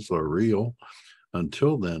souls are real.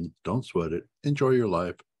 Until then, don't sweat it. Enjoy your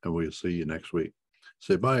life, and we'll see you next week.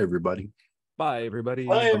 Say bye, everybody. Bye, everybody.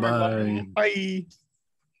 Bye, everybody. Bye.